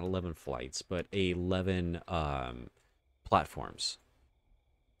 or not 11 flights, but 11 platforms.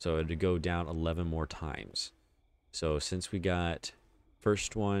 So it'd go down 11 more times. So since we got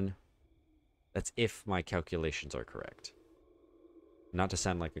first one, that's if my calculations are correct. Not to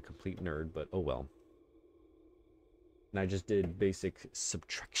sound like a complete nerd, but oh well. And I just did basic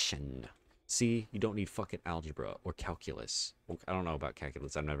subtraction. See, you don't need fucking algebra or calculus. Well, I don't know about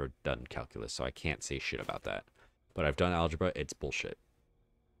calculus. I've never done calculus, so I can't say shit about that. But I've done algebra. It's bullshit.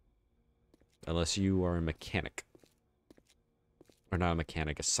 Unless you are a mechanic. Or not a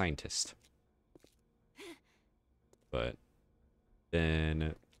mechanic, a scientist. But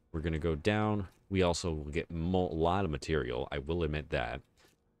then we're going to go down. We also will get a lot of material. I will admit that.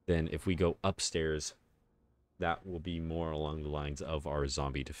 Then if we go upstairs, that will be more along the lines of our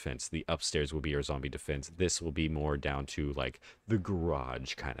zombie defense. The upstairs will be our zombie defense. This will be more down to like the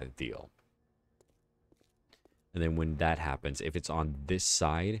garage kind of deal. And then when that happens, if it's on this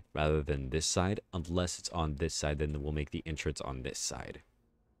side rather than this side, unless it's on this side, then we'll make the entrance on this side.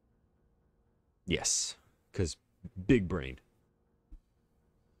 Yes, because big brain.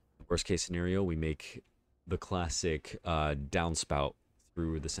 Worst case scenario, we make the classic downspout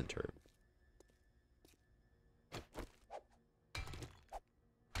through the center.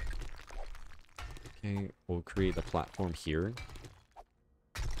 Okay, we'll create the platform here.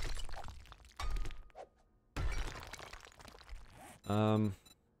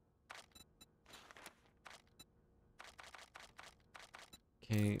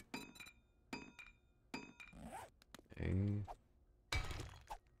 Okay. Okay.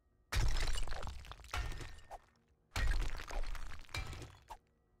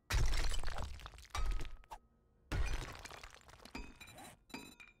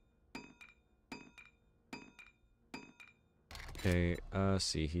 Okay,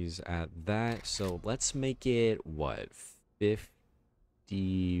 see, he's at that. So let's make it, what,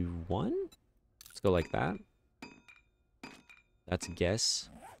 51? Let's go like that. That's a guess.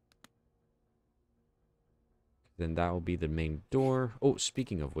 Then that will be the main door. Oh,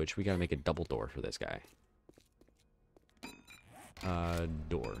 speaking of which, we gotta make a double door for this guy.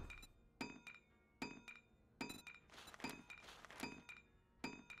 Door.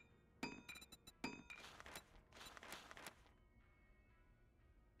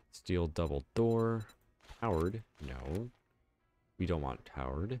 Steel double door. Powered. No. We don't want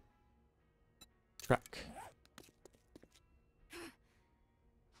powered. Track.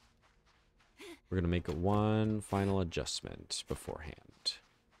 We're going to make one final adjustment beforehand.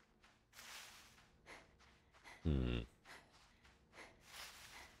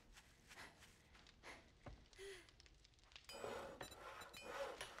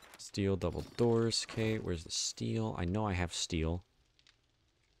 Steel double doors. Okay, where's the steel? I know I have steel.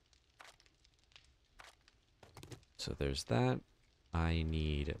 So there's that. I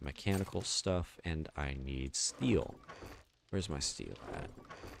need mechanical stuff and I need steel. Where's my steel at?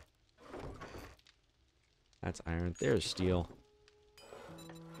 That's iron. There's steel.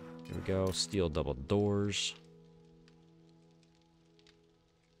 There we go. Steel double doors.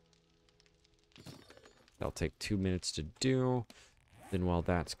 That'll take 2 minutes to do. Then while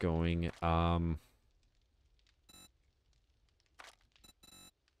that's going,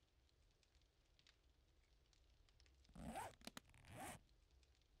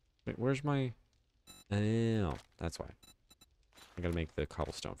 wait, where's my... Oh, that's why. I gotta make the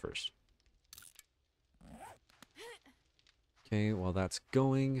cobblestone first. Okay, while that's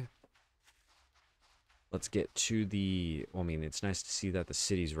going, let's get to the... Well, I mean, it's nice to see that the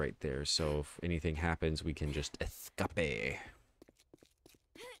city's right there, so if anything happens, we can just escape.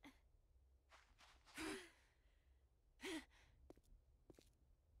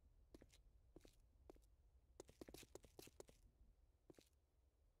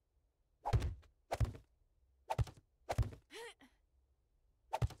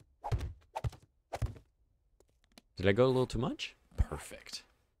 Did I go a little too much? Perfect.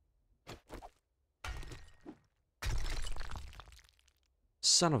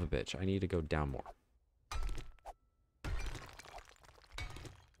 Son of a bitch, I need to go down more.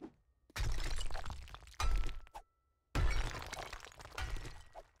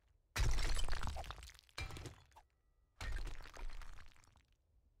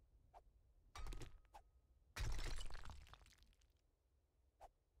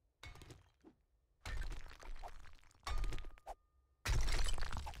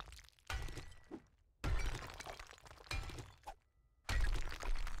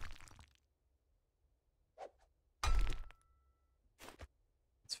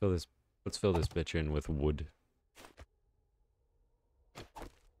 Let's fill this bitch in with wood.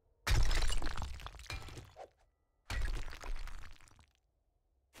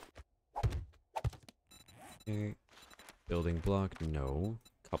 Okay. Building block, no.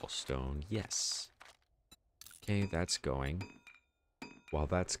 Cobblestone, yes. Okay, that's going. While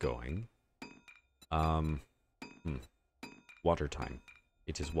that's going, water time.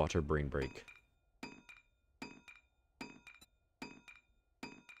 It is water brain break.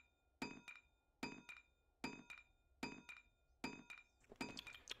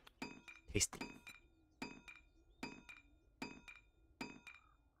 Tasty.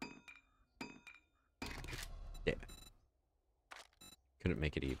 Damn it. Couldn't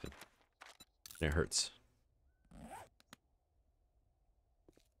make it even. And it hurts.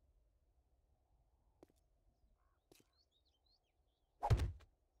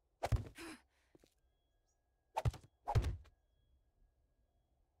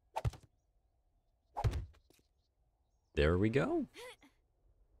 There we go.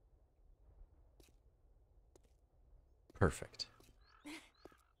 Perfect.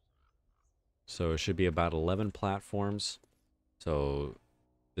 So it should be about 11 platforms. So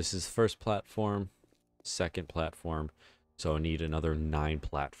this is first platform, second platform. So I need another 9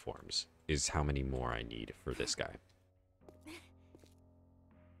 platforms is how many more I need for this guy.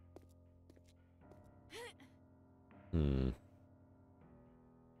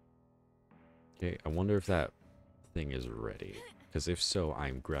 Okay, I wonder if that thing is ready. Because if so,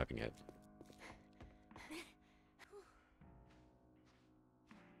 I'm grabbing it.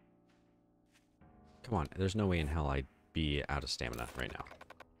 Come on, there's no way in hell I'd be out of stamina right now.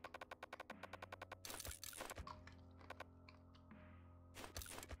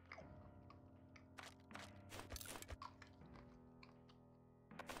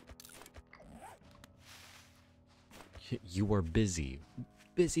 You are busy.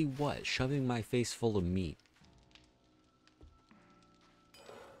 Busy what? Shoving my face full of meat.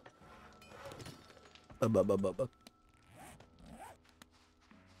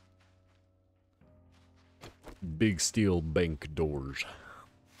 Big steel bank doors.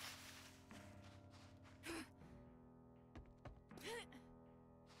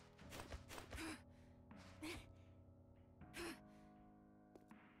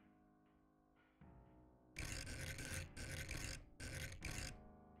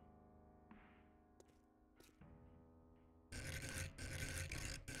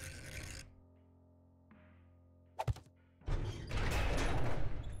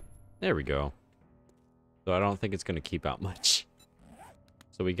 There we go. So I don't think it's going to keep out much.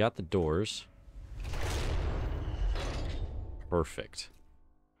 So we got the doors. Perfect.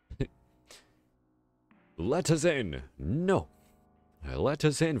 Let us in. No. Let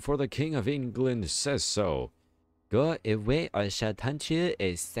us in, for the King of England says so. Go away, I shall touch you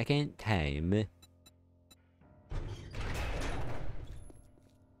a second time. There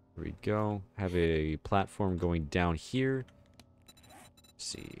we go. Have a platform going down here. Let's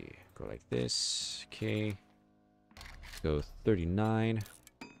see. Go like this. Okay. Go 39.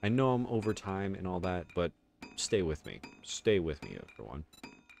 I know I'm over time and all that, but stay with me. Stay with me, everyone.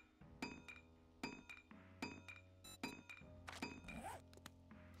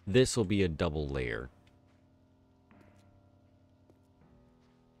 This will be a double layer.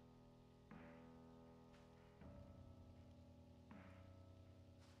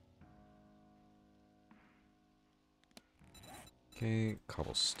 Okay,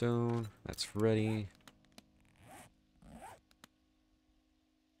 cobblestone. That's ready.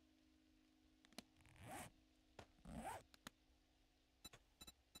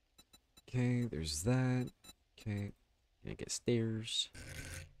 Okay, there's that. Okay, gonna get stairs.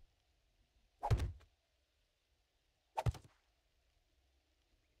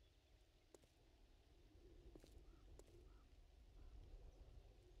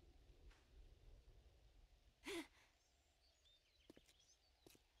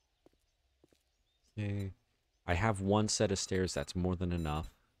 Okay, I have one set of stairs. That's more than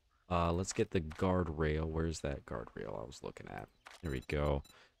enough. Let's get the guardrail. Where's that guardrail I was looking at? There we go.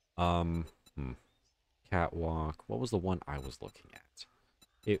 Catwalk. What was the one I was looking at?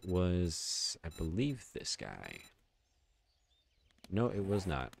 It was, I believe, this guy. No, it was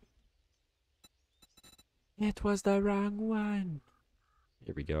not. It was the wrong one.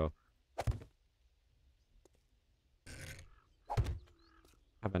 Here we go.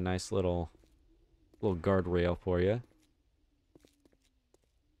 Have a nice little guardrail for you.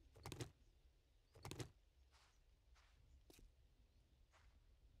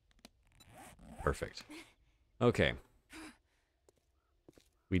 Perfect. Okay.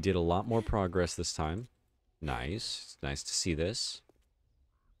 We did a lot more progress this time. Nice. It's nice to see this.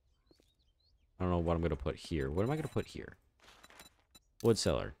 I don't know what I'm going to put here. What am I going to put here? Wood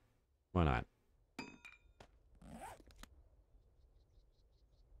cellar. Why not?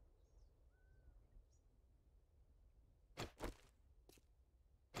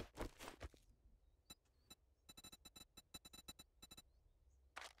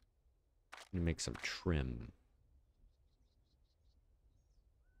 Make some trim.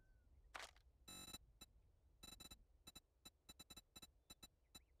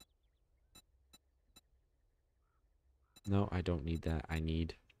 No, I don't need that. I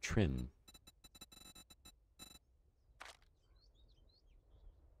need trim.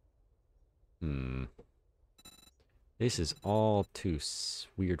 This is all too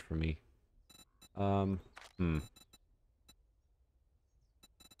weird for me.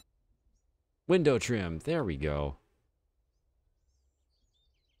 Window trim. There we go.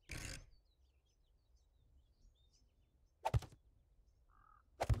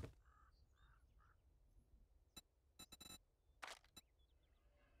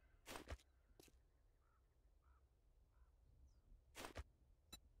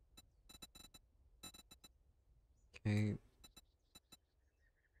 Okay.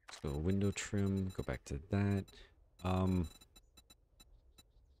 Let's go window trim. Go back to that.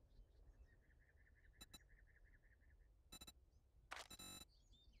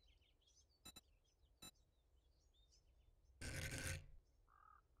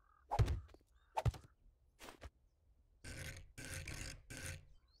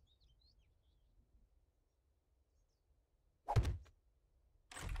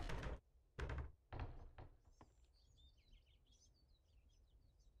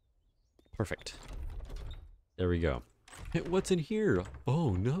 Perfect. There we go. Hey, what's in here?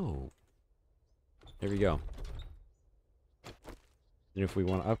 Oh, no. There we go. And if we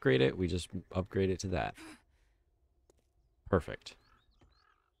want to upgrade it, we just upgrade it to that. Perfect.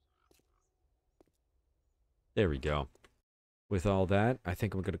 There we go. With all that, I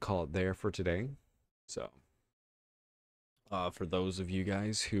think I'm going to call it there for today. So, for those of you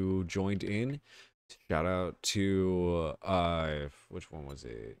guys who joined in, shout out to, which one was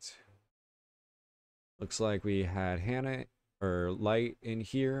it? Looks like we had Hannah, or Light in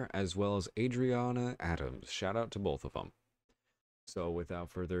here, as well as Adriana Adams. Shout out to both of them. So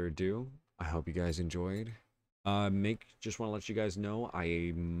without further ado, I hope you guys enjoyed. Just want to let you guys know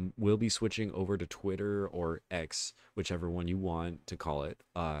I will be switching over to Twitter or X, whichever one you want to call it.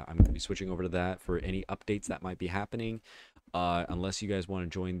 I'm going to be switching over to that for any updates that might be happening. Unless you guys want to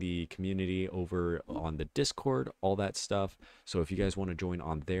join the community over on the Discord, all that stuff. So if you guys want to join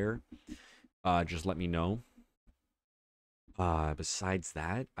on there, just let me know. Besides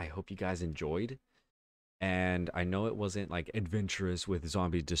that, I hope you guys enjoyed. And I know it wasn't like adventurous with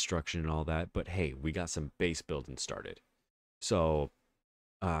zombie destruction and all that, but hey, we got some base building started. So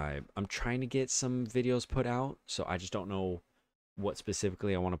I'm trying to get some videos put out, so I just don't know what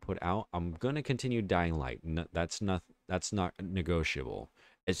specifically I want to put out. I'm gonna continue Dying Light. No, that's not negotiable.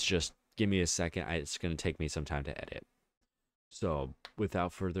 It's just give me a second. It's gonna take me some time to edit. So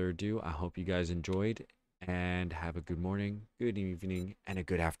without further ado, I hope you guys enjoyed and have a good morning, good evening, and a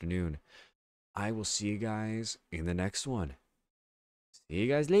good afternoon. I will see you guys in the next one. See you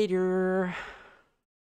guys later.